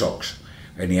and no socks.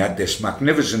 And he had this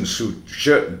magnificent suit,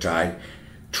 shirt and tie,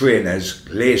 trainers,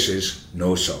 laces,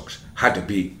 no socks. Had to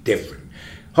be different.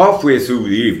 Halfway through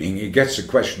the evening, he gets a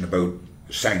question about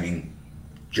signing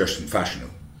Justin Fashanu,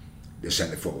 the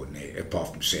centre forward,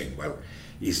 apart from saying, well,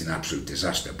 he's an absolute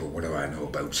disaster, but what do I know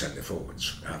about centre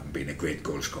forwards? I haven't been a great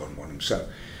goal scoring one himself.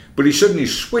 But he suddenly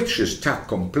switches tack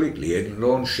completely and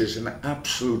launches an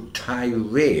absolute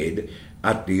tirade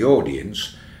at the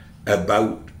audience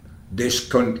about this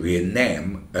country and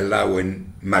them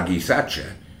allowing Maggie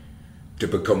Thatcher to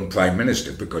become Prime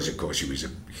Minister, because of course he was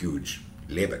a huge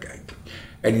Labour guy.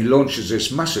 And he launches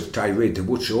this massive tirade to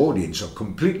which the audience are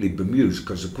completely bemused,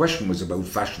 because the question was about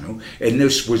Fashanu, and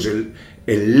this was a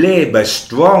Labour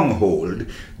stronghold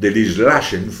that he's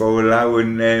lashing for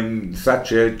allowing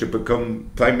Thatcher to become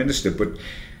Prime Minister. But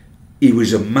he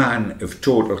was a man of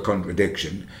total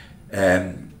contradiction,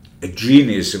 a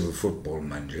genius of a football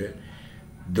manager.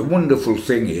 The wonderful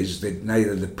thing is that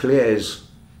neither the players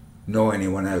nor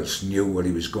anyone else knew what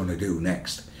he was going to do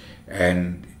next,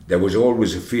 and there was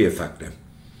always a fear factor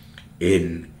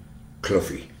in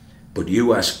Cloughie. But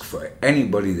you ask for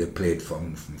anybody that played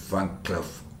from Frank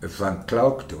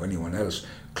Clark to anyone else,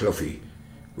 Cloughie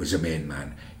was the main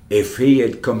man. If he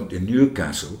had come to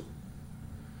Newcastle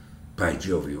by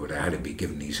Jove, he would have had to be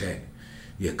given his head.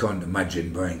 You can't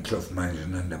imagine Brian Clough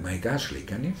managing under Mike Ashley,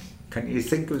 can you? Can you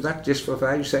think of that just for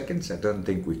 5 seconds? I don't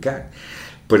think we can.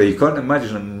 But you can't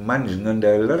imagine him managing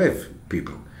under a lot of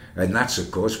people. And that's, of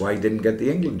course, why he didn't get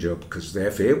the England job, because the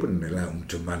FA wouldn't allow him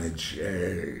to manage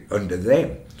under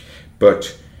them.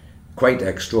 But quite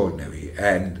extraordinary.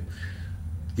 And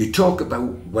you talk about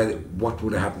what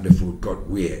would have happened if we'd got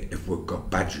Weir, if we'd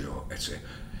got Baggio, etc.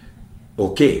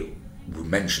 Okay, we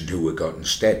mentioned who we got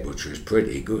instead, which was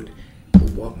pretty good. But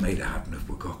what might have happened if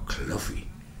we got Cloughie?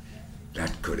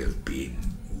 That could have been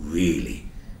really,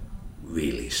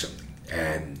 really something.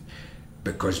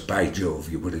 Because by Jove,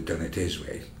 you would have done it his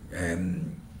way.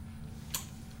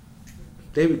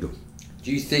 There we go.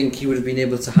 Do you think he would have been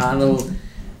able to handle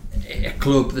a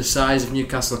club the size of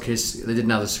Newcastle? Because they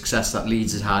didn't have the success that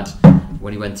Leeds had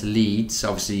when he went to Leeds.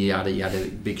 Obviously, he had a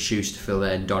big shoes to fill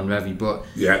there in Don Revie. But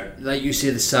yeah, like you say,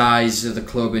 the size of the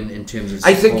club in terms of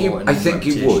support, I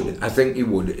think he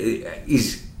would.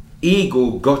 His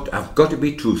ego I've got to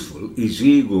be truthful. His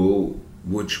ego,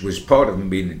 which was part of him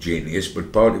being a genius,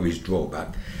 but part of his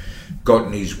drawback, got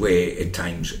in his way at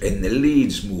times. In the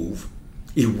Leeds move,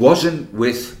 he wasn't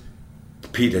with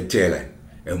Peter Taylor.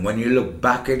 And when you look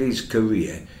back at his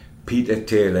career, Peter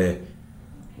Taylor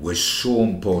was so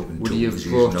important to him as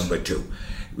his number 2.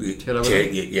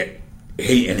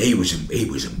 He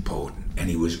was important, and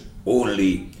he was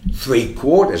only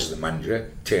 3/4 the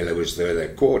manager. Taylor was the other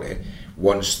quarter.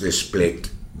 Once they split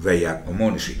very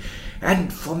acrimoniously,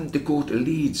 and from to go to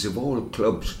Leeds of all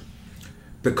clubs,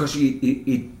 because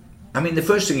he the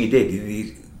first thing he did,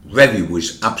 Revie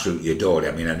was absolutely adored.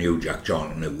 I knew Jack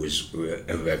Johnson, who was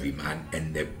a Revie man,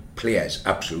 and the players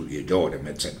absolutely adored him,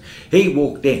 etc. He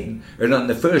walked in, and on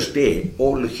the first day,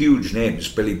 all the huge names,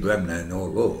 Billy Bremner and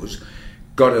all those,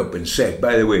 got up and said,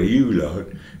 by the way, you lot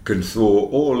can throw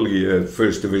all the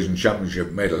First Division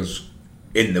Championship medals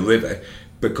in the river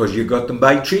because you got them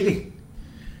by cheating.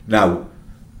 Now,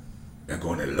 they're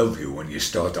going to love you when you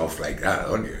start off like that,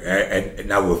 aren't you? And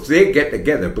now, if they get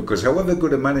together, because however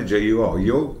good a manager you are,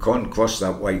 you can't cross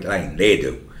that white line. They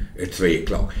do at 3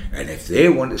 o'clock. And if they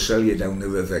want to sell you down the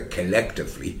river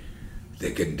collectively,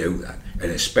 they can do that.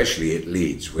 And especially at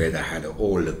Leeds, where they had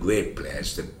all the great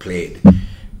players that played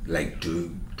like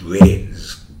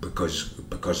drains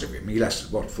because of him. He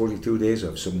lasted, 42 days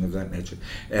or something of that nature.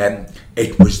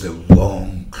 It was the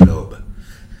wrong club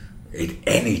at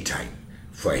any time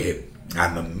for him.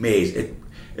 I'm amazed.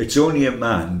 It's only a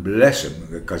man, bless him,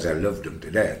 because I loved him to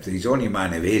death. He's only a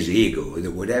man of his ego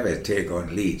that would ever take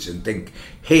on Leeds and think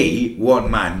he,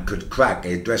 one man, could crack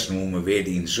a dressing room of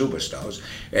 18 superstars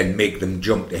and make them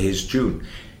jump to his tune.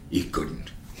 He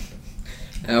couldn't.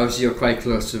 Obviously, you're quite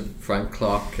close to Frank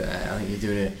Clark. I think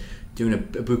you're doing a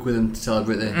book with him to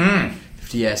celebrate the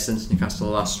 50 years since Newcastle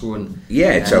last won.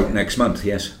 Yeah, it's out next month.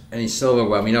 Yes, and he's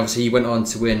silverware. Obviously, he went on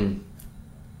to win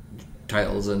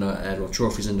titles and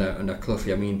trophies under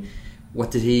Cloughie.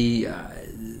 What did he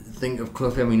think of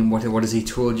Cloughie? What has he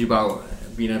told you about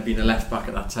being a left back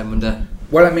at that time under?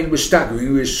 Well, it was staggering.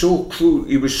 He was so cruel.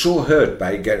 He was so hurt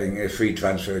by getting a free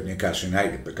transfer at Newcastle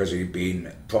United because he'd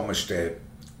been promised a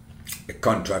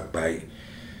contract by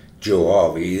Joe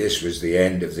Harvey. This was the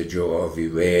end of the Joe Harvey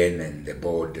reign, and the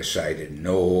board decided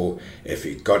no. If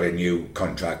he got a new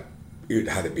contract, he'd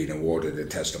had been awarded a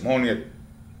testimonial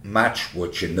match,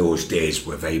 which in those days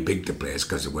were very big to players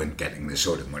because they weren't getting the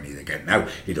sort of money they get now.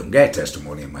 You don't get a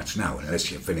testimonial match now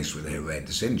unless you're finished with a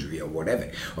horrendous injury or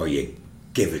whatever, or you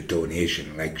give a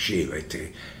donation like Shearer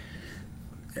to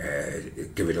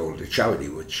give it all to charity,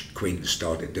 which Queen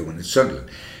started doing at Sunderland.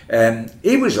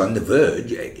 He was on the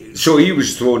verge, so he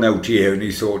was thrown out here, and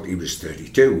he thought he was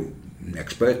 32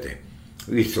 next birthday.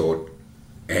 He thought,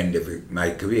 end of my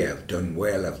career, I've done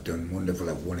well, I've done wonderful,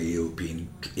 I've won a European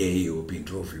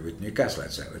trophy with Newcastle,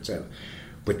 etc., etc.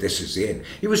 But this is the end.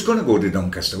 He was going to go to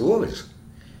Doncaster Rovers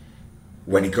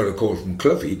when he got a call from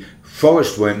Cloughie.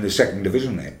 Forest were in the second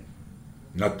division then,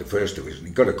 not the first division.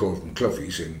 He got a call from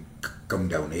Cloughie saying, come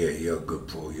down here, you're good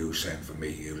pro, you sign for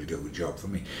me, you'll do a job for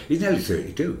me. He's nearly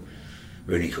 32.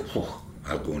 And he goes,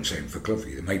 I'll go and sign for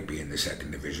Cloughie. They might be in the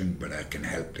second division, but I can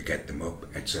help to get them up,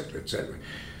 etc., etc.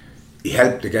 He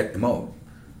helped to get them up.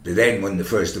 They then won the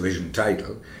first division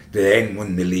title. They then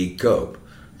won the League Cup.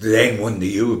 They then won the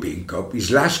European Cup. His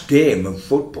last game of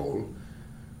football,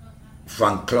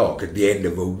 Frank Clark, at the end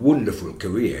of a wonderful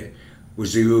career,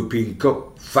 was the European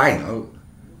Cup final,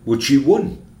 which he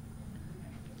won.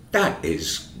 That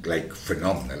is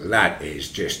phenomenal. That is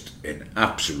just an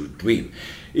absolute dream.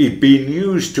 He'd been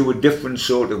used to a different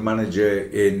sort of manager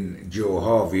in Joe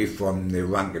Harvey from the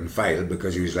rank and file,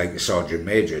 because he was like a Sergeant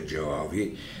Major, Joe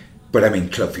Harvey. But I mean,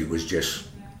 Cloughie was just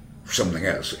something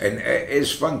else. And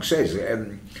as Frank says,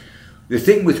 the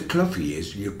thing with Cloughie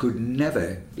is you could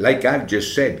never, like I've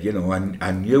just said, you know,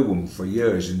 I knew him for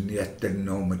years and yet didn't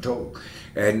know him at all.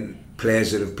 And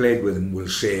players that have played with him will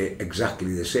say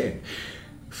exactly the same.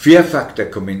 Fear factor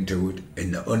come into it,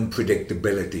 and the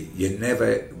unpredictability. You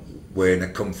never were in a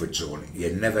comfort zone. You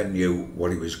never knew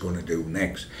what he was going to do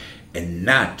next. And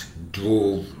that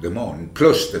drove them on.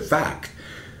 Plus the fact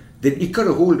that he got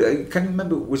a hold, I can't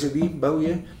remember, was it Ian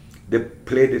Bowyer? They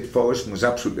played at Forest and was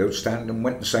absolutely outstanding,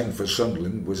 went and signed for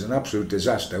Sunderland, was an absolute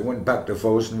disaster, went back to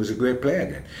Forest and was a great player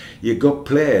again. You got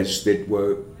players that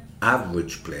were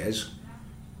average players,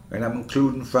 and I'm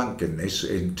including Frank in this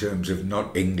in terms of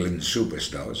not England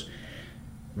superstars,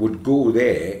 would go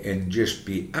there and just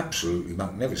be absolutely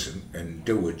magnificent and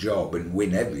do a job and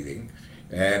win everything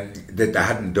that they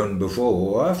hadn't done before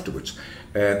or afterwards.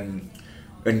 And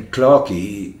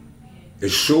Clarkey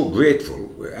is so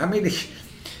grateful. I mean,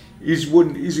 he's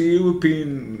a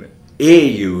European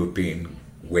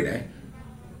winner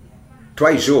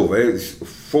twice over.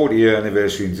 40-year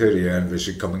anniversary and 30-year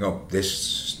anniversary coming up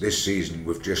this season.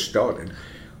 We've just started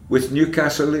with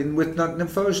Newcastle and with Nottingham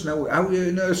Forest. Now, how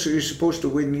on earth are you supposed to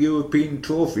win European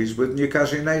trophies with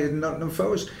Newcastle United and Nottingham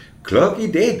Forest?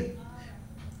 Clarkey did.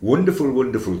 Wonderful,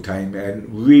 wonderful time, and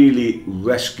really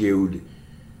rescued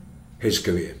his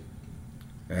career.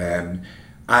 And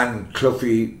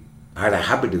Cloughie had a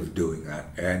habit of doing that,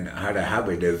 and had a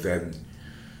habit of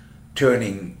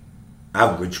turning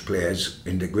average players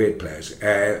into great players.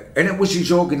 And it was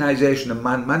his organisation and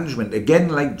man management. Again,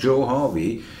 like Joe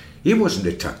Harvey, he wasn't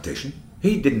a tactician.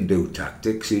 He didn't do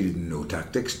tactics. He didn't know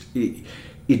tactics. He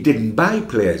didn't buy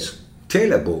players.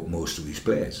 Taylor bought most of his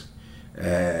players.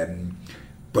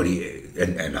 But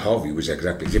and Harvey was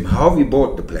exactly the same. Harvey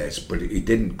bought the players, but he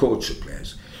didn't coach the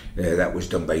players. That was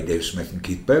done by Dave Smith and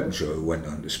Keith Bergenshaw, who went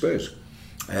on to Spurs.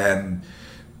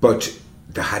 But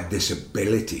they had this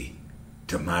ability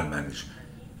to man manage.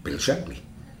 Bill Shankly,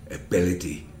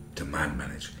 ability to man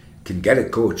manage. Can get a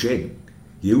coach in.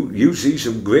 You see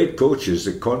some great coaches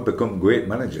that can't become great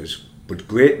managers, but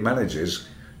great managers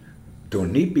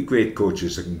don't need to be great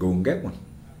coaches that can go and get one.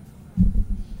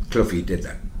 Cloughie did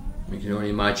that. We can only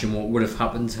imagine what would have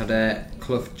happened had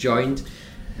Clough joined.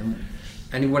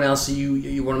 Anyone else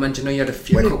you want to mention? I know you had a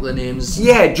couple of names.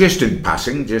 Yeah, just in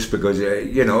passing, just because,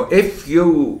 if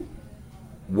you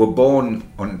were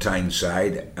born on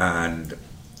Tyneside and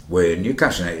were a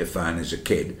Newcastle United fan as a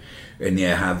kid, and you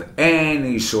have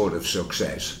any sort of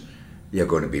success, you're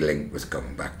going to be linked with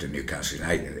coming back to Newcastle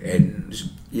United. And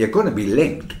you're going to be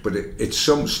linked, but at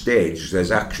some stage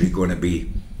there's actually going to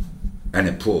be an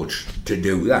approach to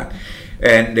do that.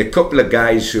 And a couple of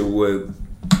guys who were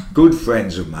good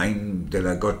friends of mine that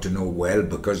I got to know well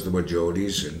because they were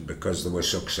Geordies and because they were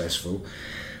successful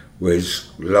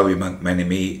was Laurie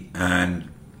McMenemy and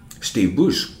Steve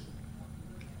Bruce.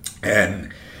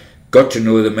 And got to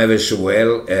know them ever so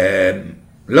well.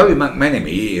 Laurie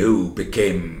McMenemy, who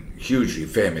became hugely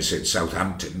famous at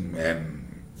Southampton,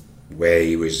 where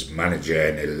he was manager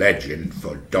and a legend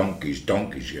for donkey's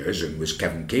years, and was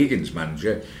Kevin Keegan's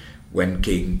manager when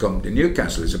Keegan come to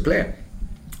Newcastle as a player.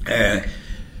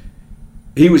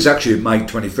 He was actually at my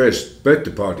 21st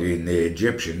birthday party in the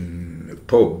Egyptian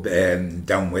pub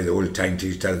down where the old Tyne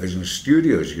Television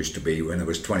Studios used to be when I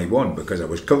was 21, because I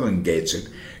was covering Gateshead,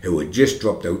 who had just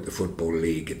dropped out the Football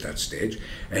League at that stage,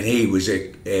 and he was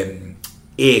a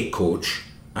coach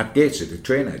at Gateshead, a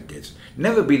trainer at Gateshead.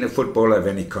 Never been a footballer of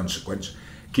any consequence.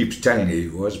 Keeps telling you he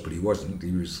was, but he wasn't.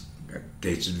 He was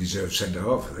Gateshead reserve centre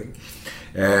half, I think.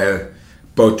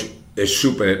 But a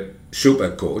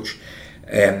super coach.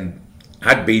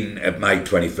 Had been at my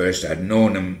 21st. I'd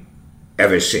known him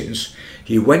ever since.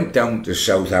 He went down to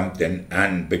Southampton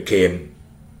and became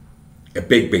a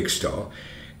big star.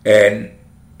 And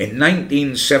in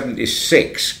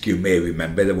 1976, you may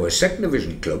remember, they were a second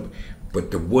division club,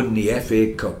 but they won the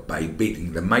FA Cup by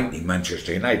beating the mighty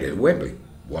Manchester United at Wembley,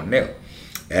 1-0.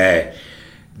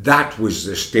 That was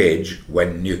the stage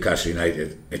when Newcastle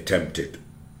United attempted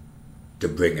to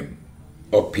bring him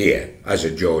up here as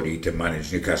a Geordie to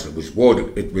manage Newcastle.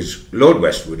 It was Lord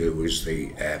Westwood who was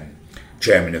the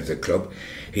chairman of the club.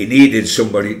 He needed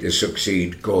somebody to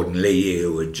succeed Gordon Lee,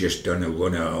 who had just done a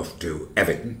runner off to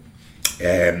Everton.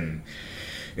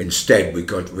 Instead, we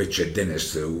got Richard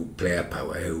Dennis through Player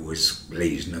Power, who was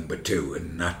Lee's number 2,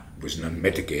 and that was an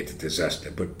unmitigated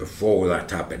disaster. But before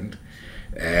that happened,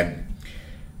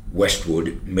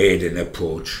 Westwood made an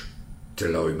approach to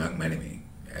Laurie McMenemy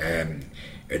and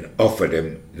offered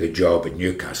him the job at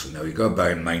Newcastle. Now, you got to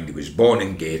bear in mind, he was born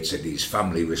in Gateshead, his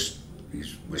family was he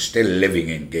was still living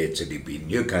in Gateshead. He'd been a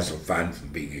Newcastle fan from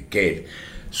being a kid,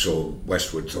 so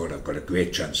Westwood thought, I've got a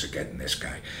great chance of getting this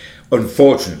guy.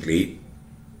 Unfortunately,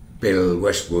 Bill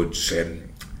Westwood's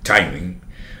timing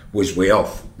was way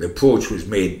off. The approach was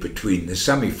made between the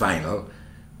semi-final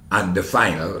and the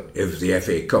final of the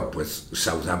FA Cup with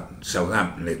Southampton.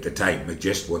 Southampton at the time had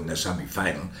just won the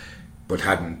semi-final but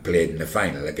hadn't played in the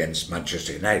final against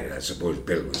Manchester United. I suppose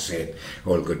Bill was saying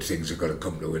all good things are going to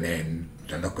come to an end.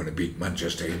 They're not going to beat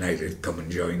Manchester United, come and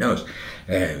join us.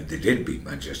 They did beat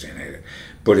Manchester United.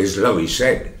 But as Lowy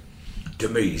said to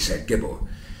me, he said, Gibbo,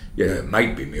 you know, it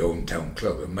might be my hometown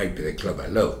club, it might be the club I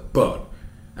love, but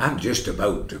I'm just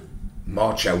about to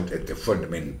march out at the front. I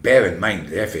mean, bear in mind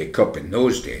the FA Cup in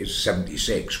those days,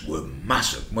 76, were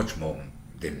massive, much more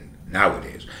than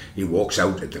nowadays. He walks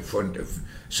out at the front of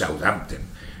Southampton,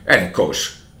 and of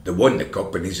course they won the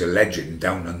cup, and he's a legend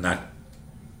down on that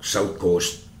south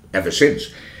coast ever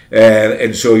since,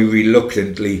 and so he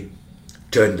reluctantly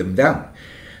turned them down.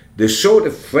 The sort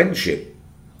of friendship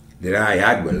that I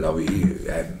had with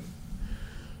Lowy,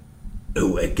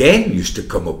 who again used to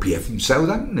come up here from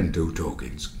Southampton and do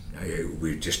talkings,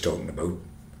 we were just talking about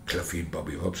Cloughie and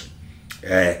Bobby Robson,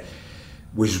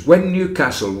 was when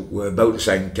Newcastle were about to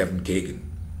sign Kevin Keegan.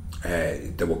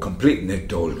 They were completely in the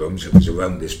doldrums. It was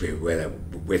around this period where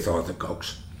with Arthur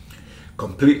Cox,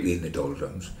 completely in the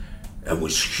doldrums. It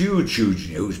was huge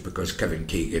news because Kevin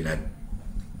Keegan had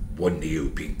won the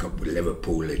European Cup with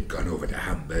Liverpool, had gone over to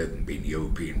Hamburg and been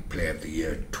European Player of the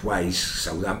Year twice.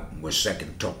 Southampton was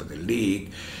second top of the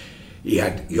league.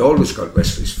 He always got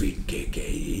restless feet in KK.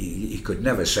 He could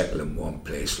never settle in one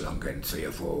place longer than 3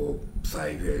 or 4 or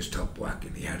 5 years top whack,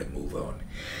 and he had to move on.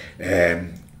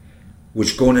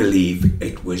 Was going to leave.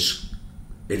 It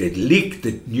had leaked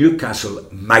that Newcastle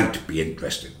might be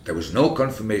interested. There was no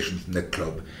confirmation from the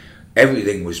club.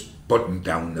 Everything was buttoned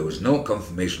down. There was no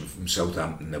confirmation from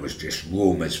Southampton. There was just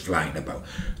rumours flying about.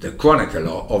 The Chronicle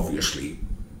are obviously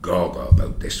gaga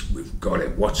about this. We've got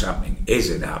it. What's happening? Is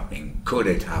it happening? Could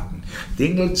it happen? The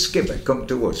England skipper come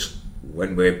to us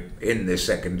when we're in the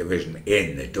second division,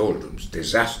 in the doldrums.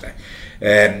 Disaster.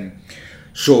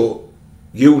 So,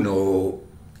 you know,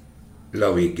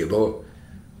 Lowy Gibbo,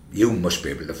 you must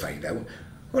be able to find out.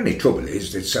 Only trouble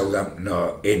is that Southampton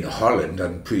are in Holland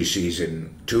on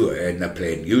pre-season tour and they're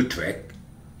playing Utrecht,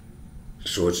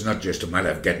 so it's not just a matter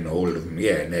of getting hold of them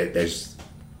here. And there's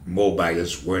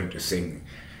mobiles weren't a thing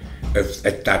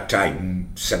at that time.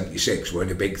 76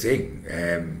 weren't a big thing.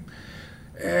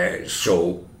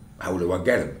 So how do I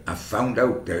get them? I found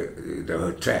out the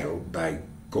hotel by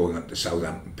going up the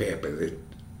Southampton paper that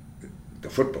the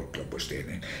football club was staying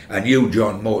in. I knew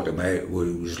John Mortimer,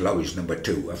 who was Lowy's number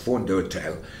 2. I phoned the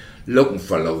hotel looking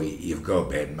for Lowy. You've got to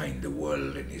bear in mind the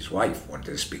world and his wife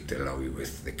wanted to speak to Lowy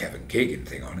with the Kevin Keegan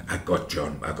thing on. I got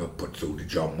put through to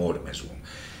John Mortimer's room.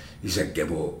 He said,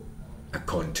 Gibbo, I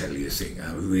can't tell you a thing.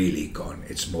 I really can't.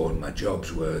 It's more than my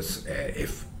job's worth.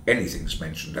 If anything's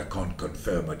mentioned, I can't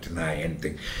confirm or deny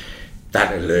anything.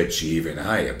 That alerts you even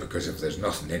higher, because if there's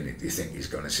nothing in it, you think he's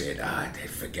going to say,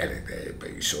 forget it, but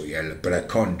he's so yellow. But I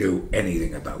can't do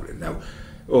anything about it. Now,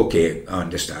 okay, I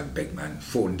understand, big man,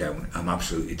 phone down, I'm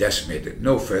absolutely decimated.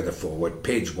 No further forward,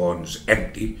 page 1's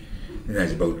empty, and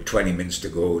there's about 20 minutes to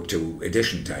go to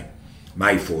edition time.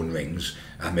 My phone rings,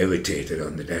 I'm irritated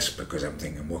on the desk because I'm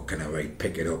thinking, what can I write?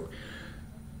 Pick it up.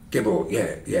 Gibbo,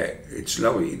 yeah, it's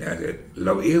Lowy.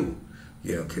 Lowy who?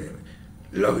 You know,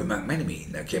 Lowy McMenemy,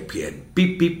 and I kept hearing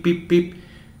beep, beep, beep, beep.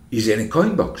 He's in a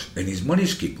coin box, and his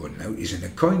money's keep running out. He's in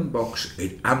a coin box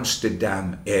at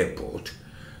Amsterdam Airport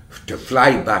to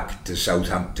fly back to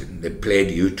Southampton. They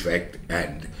played Utrecht,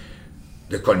 and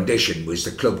the condition was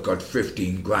the club got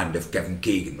 15 grand if Kevin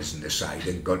Keegan was in the side,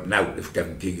 and got out if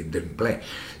Kevin Keegan didn't play.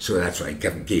 So that's why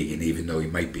Kevin Keegan, even though he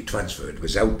might be transferred,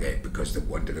 was out there, because they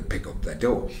wanted to pick up their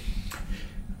dough.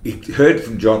 He heard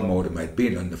from John Mortimer, had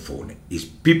been on the phone. He's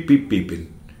beep, beep, beeping,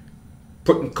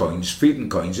 feeding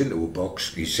coins into a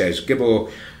box. He says,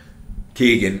 Gibbo,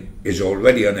 Keegan is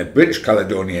already on a British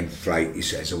Caledonian flight. He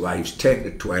says, arrives 10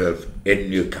 to 12 in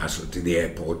Newcastle to the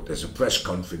airport. There's a press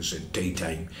conference at tea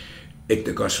time at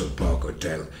the Gosford Park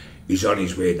Hotel. He's on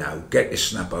his way now. Get the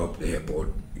snap out of the airport.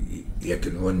 You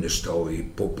can run the story.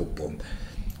 Boom, boom, boom.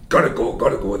 Gotta go.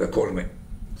 They're calling me.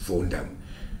 Phone down.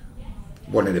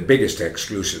 One of the biggest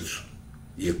exclusives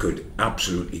you could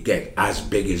absolutely get, as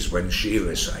big as when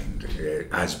Shearer signed,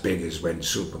 as big as when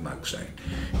Supermax signed.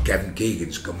 Kevin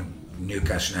Keegan's coming,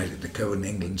 Newcastle United, the current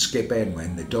England skipper, and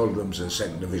when the doldrums of the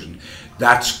second division.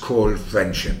 That's called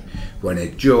friendship. When a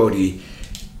Geordie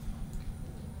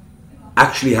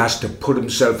actually has to put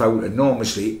himself out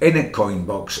enormously in a coin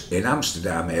box in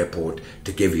Amsterdam airport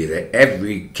to give you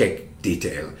every kick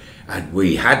detail. And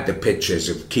we had the pictures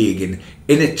of Keegan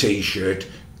in a t-shirt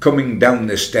coming down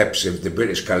the steps of the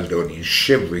British Caledonians,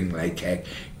 shivering like heck,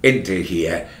 into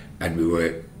here, and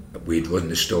we'd run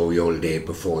the story all day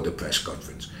before the press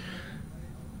conference.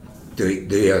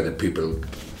 They are the people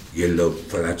you love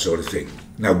for that sort of thing.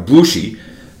 Now, Brucey,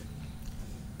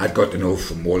 I'd got to know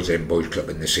from Wallsend Boys Club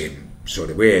in the same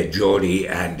sort of way. Geordie,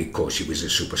 and of course he was a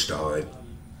superstar at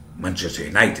Manchester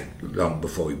United long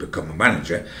before he became a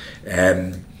manager.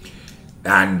 And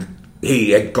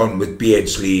he had gone with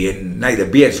Beardsley, and neither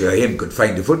Beardsley or him could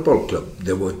find a football club.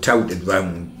 They were touted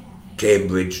round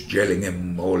Cambridge,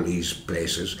 Gillingham, all these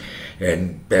places,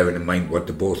 and bearing in mind what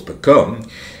they both become,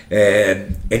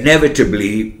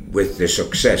 inevitably with the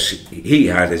success he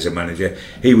had as a manager,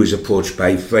 he was approached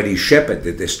by Freddie Shepherd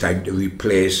at this time to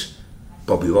replace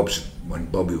Bobby Robson. When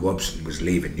Bobby Robson was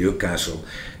leaving Newcastle,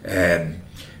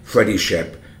 Freddie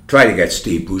Shepherd tried to get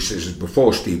Steve Bruce. This was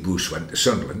before Steve Bruce went to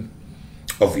Sunderland,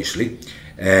 obviously.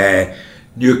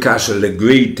 Newcastle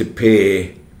agreed to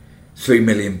pay £3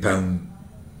 million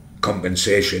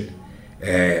compensation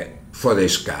for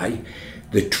this guy.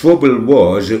 The trouble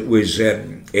was, it was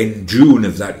in June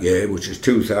of that year, which is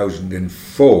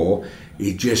 2004,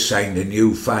 he just signed a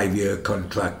new 5-year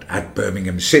contract at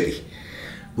Birmingham City.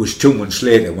 It was 2 months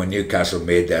later when Newcastle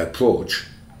made their approach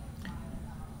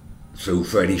through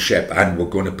Freddie Shep and were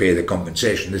going to pay the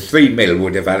compensation. The 3 mil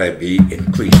would have had to be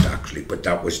increased actually, but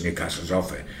that was Newcastle's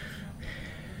offer.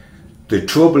 The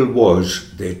trouble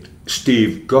was that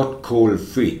Steve got cold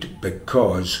feet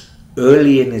because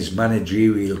early in his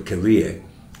managerial career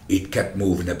he'd kept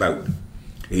moving about.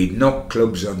 He'd knocked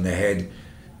clubs on the head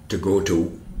to go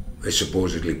to a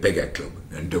supposedly bigger club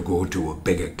and to go to a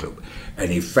bigger club,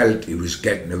 and he felt he was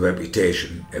getting a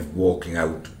reputation of walking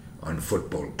out on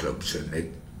football clubs,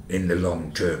 and in the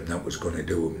long term that was going to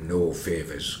do him no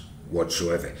favours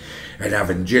whatsoever. And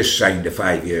having just signed a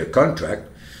 5-year contract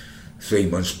 3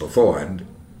 months beforehand,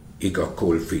 he got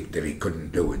cold feet that he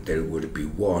couldn't do it. There would be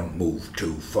one move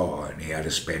too far, and he had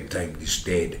to spend time. He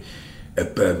stayed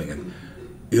at Birmingham.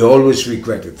 He always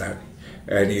regretted that,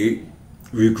 and he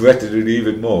regretted it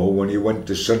even more when he went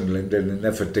to Sunderland in an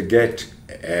effort to get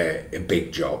a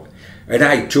big job. And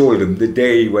I told him the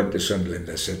day he went to Sunderland,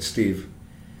 I said, Steve,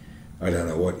 I don't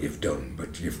know what you've done,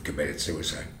 but you've committed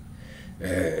suicide.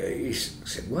 He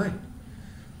said, why?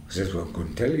 I said, well, I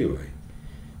couldn't tell you why.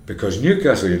 Because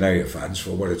Newcastle United fans,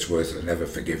 for what it's worth, will never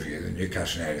forgive you. The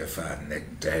Newcastle United fan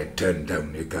that turned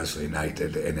down Newcastle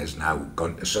United and has now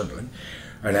gone to Sunderland.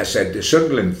 And I said, the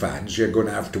Sunderland fans, you're going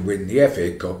to have to win the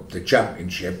FA Cup, the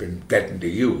Championship, and get into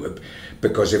Europe,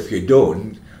 because if you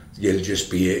don't, you'll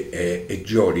just be a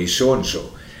Geordie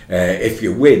so-and-so. If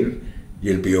you win,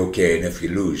 you'll be okay, and if you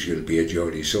lose, you'll be a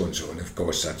Geordie so-and-so. And of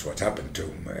course, that's what happened to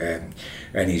him.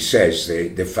 And he says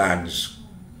the fans,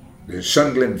 the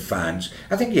Sunderland fans,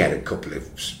 I think he had a couple of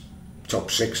top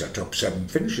 6 or top 7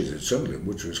 finishes at Sunderland,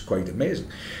 which was quite amazing.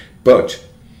 But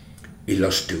he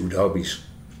lost 2 derbies.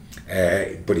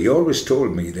 But he always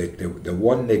told me that the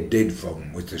one they did for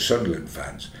him with the Sunderland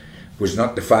fans was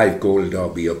not the 5-goal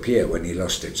derby up here when he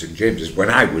lost at St James's. When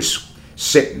I was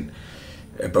sitting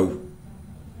about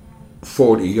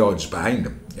 40 yards behind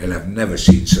him, and I've never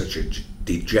seen such a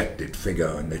dejected figure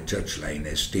on the touchline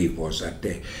as Steve was that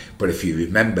day. But if you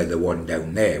remember the one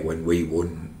down there when we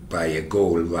won by a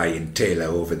goal, Ryan Taylor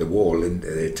over the wall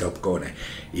into the top corner,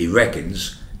 he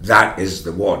reckons that is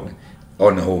the one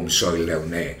on home soil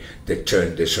down there that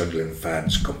turned the Sunderland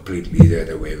fans completely the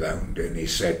other way around. And he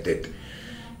said that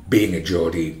being a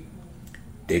Geordie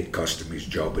did cost him his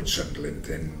job at Sunderland,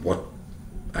 and what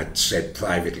I'd said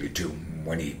privately to him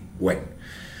when he went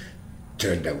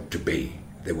turned out to be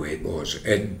the way it was.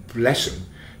 And bless him,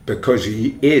 because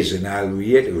he is, and I'll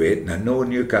reiterate, and I know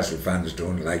Newcastle fans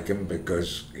don't like him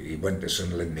because he went to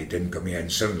Sunderland and he didn't come here,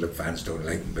 and Sunderland fans don't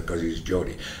like him because he's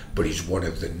Geordie, but he's one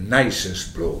of the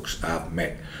nicest blokes I've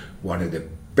met, one of the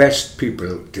best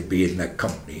people to be in their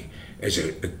company, is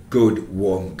a good,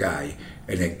 warm guy,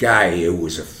 and a guy who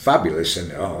was a fabulous,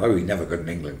 and he never got an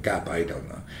England cap, I don't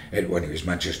know, when he was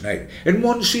Manchester United. In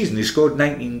one season he scored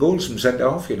 19 goals from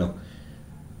centre-half, you know.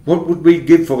 What would we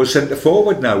give for a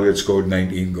centre-forward now who had scored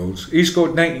 19 goals? He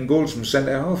scored 19 goals from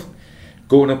centre-half,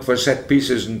 going up for set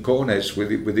pieces and corners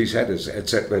with his headers,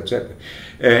 etc., etc.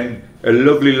 And a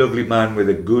lovely, lovely man with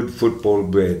a good football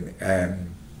brain.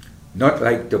 Not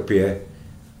liked up here,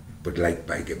 but liked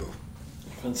by Gibbo.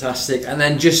 Fantastic. And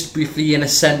then just briefly in a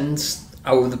sentence,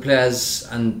 out of the players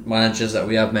and managers that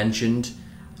we have mentioned,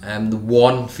 the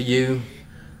one for you,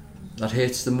 that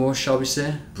hurts the most, shall we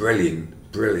say? Brilliant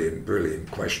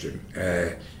question.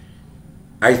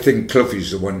 I think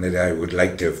Cloughie's the one that I would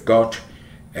like to have got.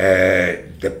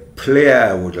 The player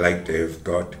I would like to have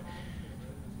got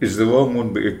is the wrong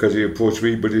one because he approached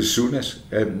me, but as soon as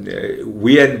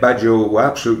we and Badger were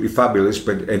absolutely fabulous,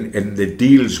 but and the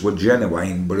deals were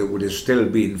genuine, but it would have still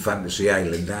been Fantasy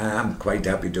Island. I'm quite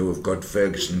happy to have got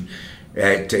Ferguson,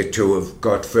 to have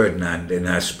got Ferdinand and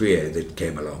Asprey that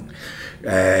came along.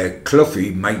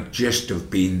 Cloughie might just have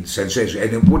been sensational,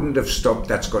 and it wouldn't have stopped.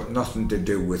 That's got nothing to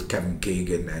do with Kevin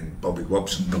Keegan and Bobby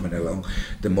Robson coming along.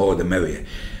 The more the merrier.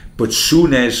 But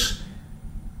soon as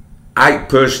I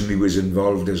personally was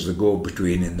involved as the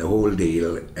go-between in the whole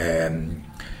deal, a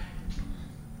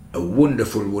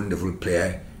wonderful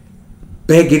player,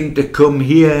 begging to come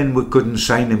here, and we couldn't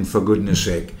sign him for goodness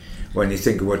sake. When you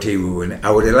think of what he would win,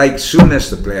 I would have liked soon as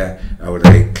the player, I would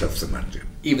have liked Clough the manager.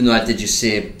 Even though I did just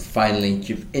say, finally,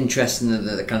 you're interested in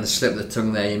the kind of slip of the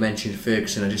tongue there, you mentioned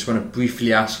Ferguson. I just want to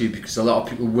briefly ask you, because a lot of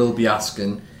people will be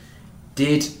asking,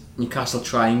 did Newcastle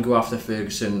try and go after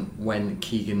Ferguson when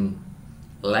Keegan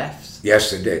left?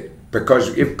 Yes, they did,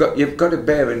 because you've got to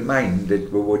bear in mind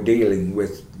that we were dealing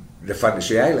with the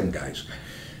Fantasy Island guys,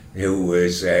 who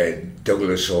was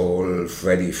Douglas Hall,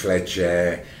 Freddie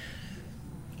Fletcher,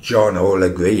 John Hall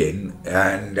agreeing,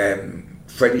 and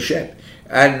Freddie Shedd,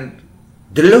 and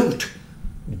they loved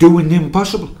doing the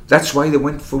impossible. That's why they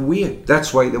went for Weir.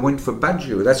 That's why they went for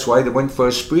Badger. That's why they went for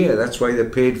Asprey. That's why they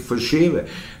paid for Shearer,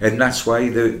 and that's why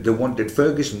they wanted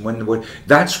Ferguson when they were.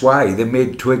 That's why they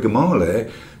made Twiggamala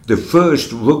the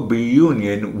first rugby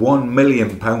union £1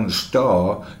 million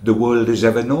star the world has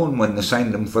ever known when they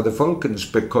signed him for the Falcons,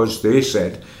 because they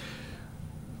said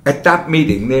at that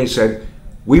meeting, they said,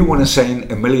 we want to sign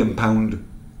 £1 million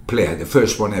player, the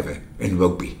first one ever in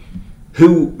rugby.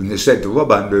 Who? And they said to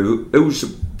Rob Andrew, who's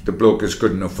the bloke that's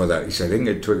good enough for that? He said,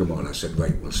 Ingrid Twiggamala. I said,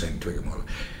 right, we'll send Twiggamala.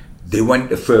 They went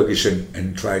to Ferguson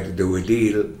and tried to do a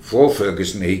deal for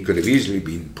Ferguson. He could have easily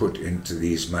been put into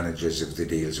these managers if the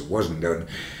deals wasn't done.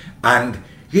 And,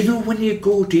 you know, when you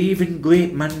go to even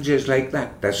great managers like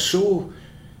that, they're so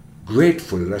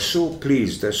grateful, they're so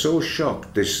pleased, they're so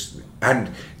shocked. This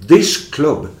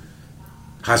club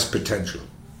has potential.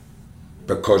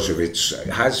 Because of it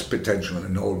has potential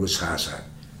and always has had.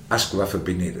 Ask Rafa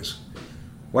Benitez.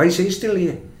 Why is he still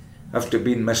here after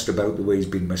being messed about the way he's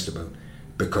been messed about?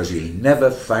 Because he'll never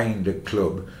find a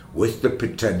club with the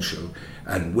potential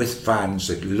and with fans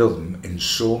that love him in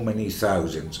so many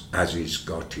thousands as he's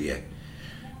got here.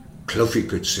 Cloughie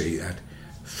could see that.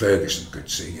 Ferguson could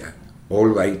see that. All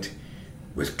right,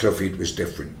 with Cloughie it was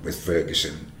different. With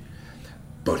Ferguson,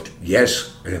 but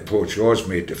yes, an approach was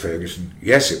made to Ferguson.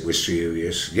 Yes, it was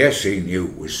serious. Yes, he knew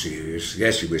it was serious.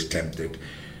 Yes, he was tempted.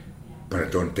 But I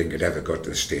don't think it ever got to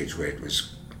the stage where it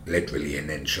was literally an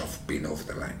inch off being over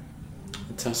the line.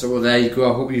 Fantastic. Well, there you go.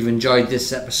 I hope you've enjoyed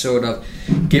this episode of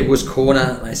Gibbo's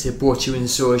Corner. Like I say, brought to you in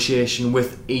association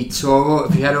with eToro.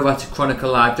 If you head over to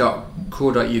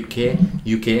chroniclelive.co.uk,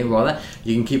 you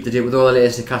can keep the date with all the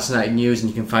latest Newcastle United news, and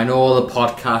you can find all the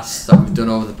podcasts that we've done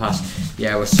over the past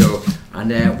year or so.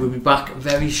 And we'll be back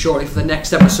very shortly for the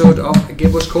next episode of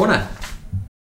Gibbo's Corner.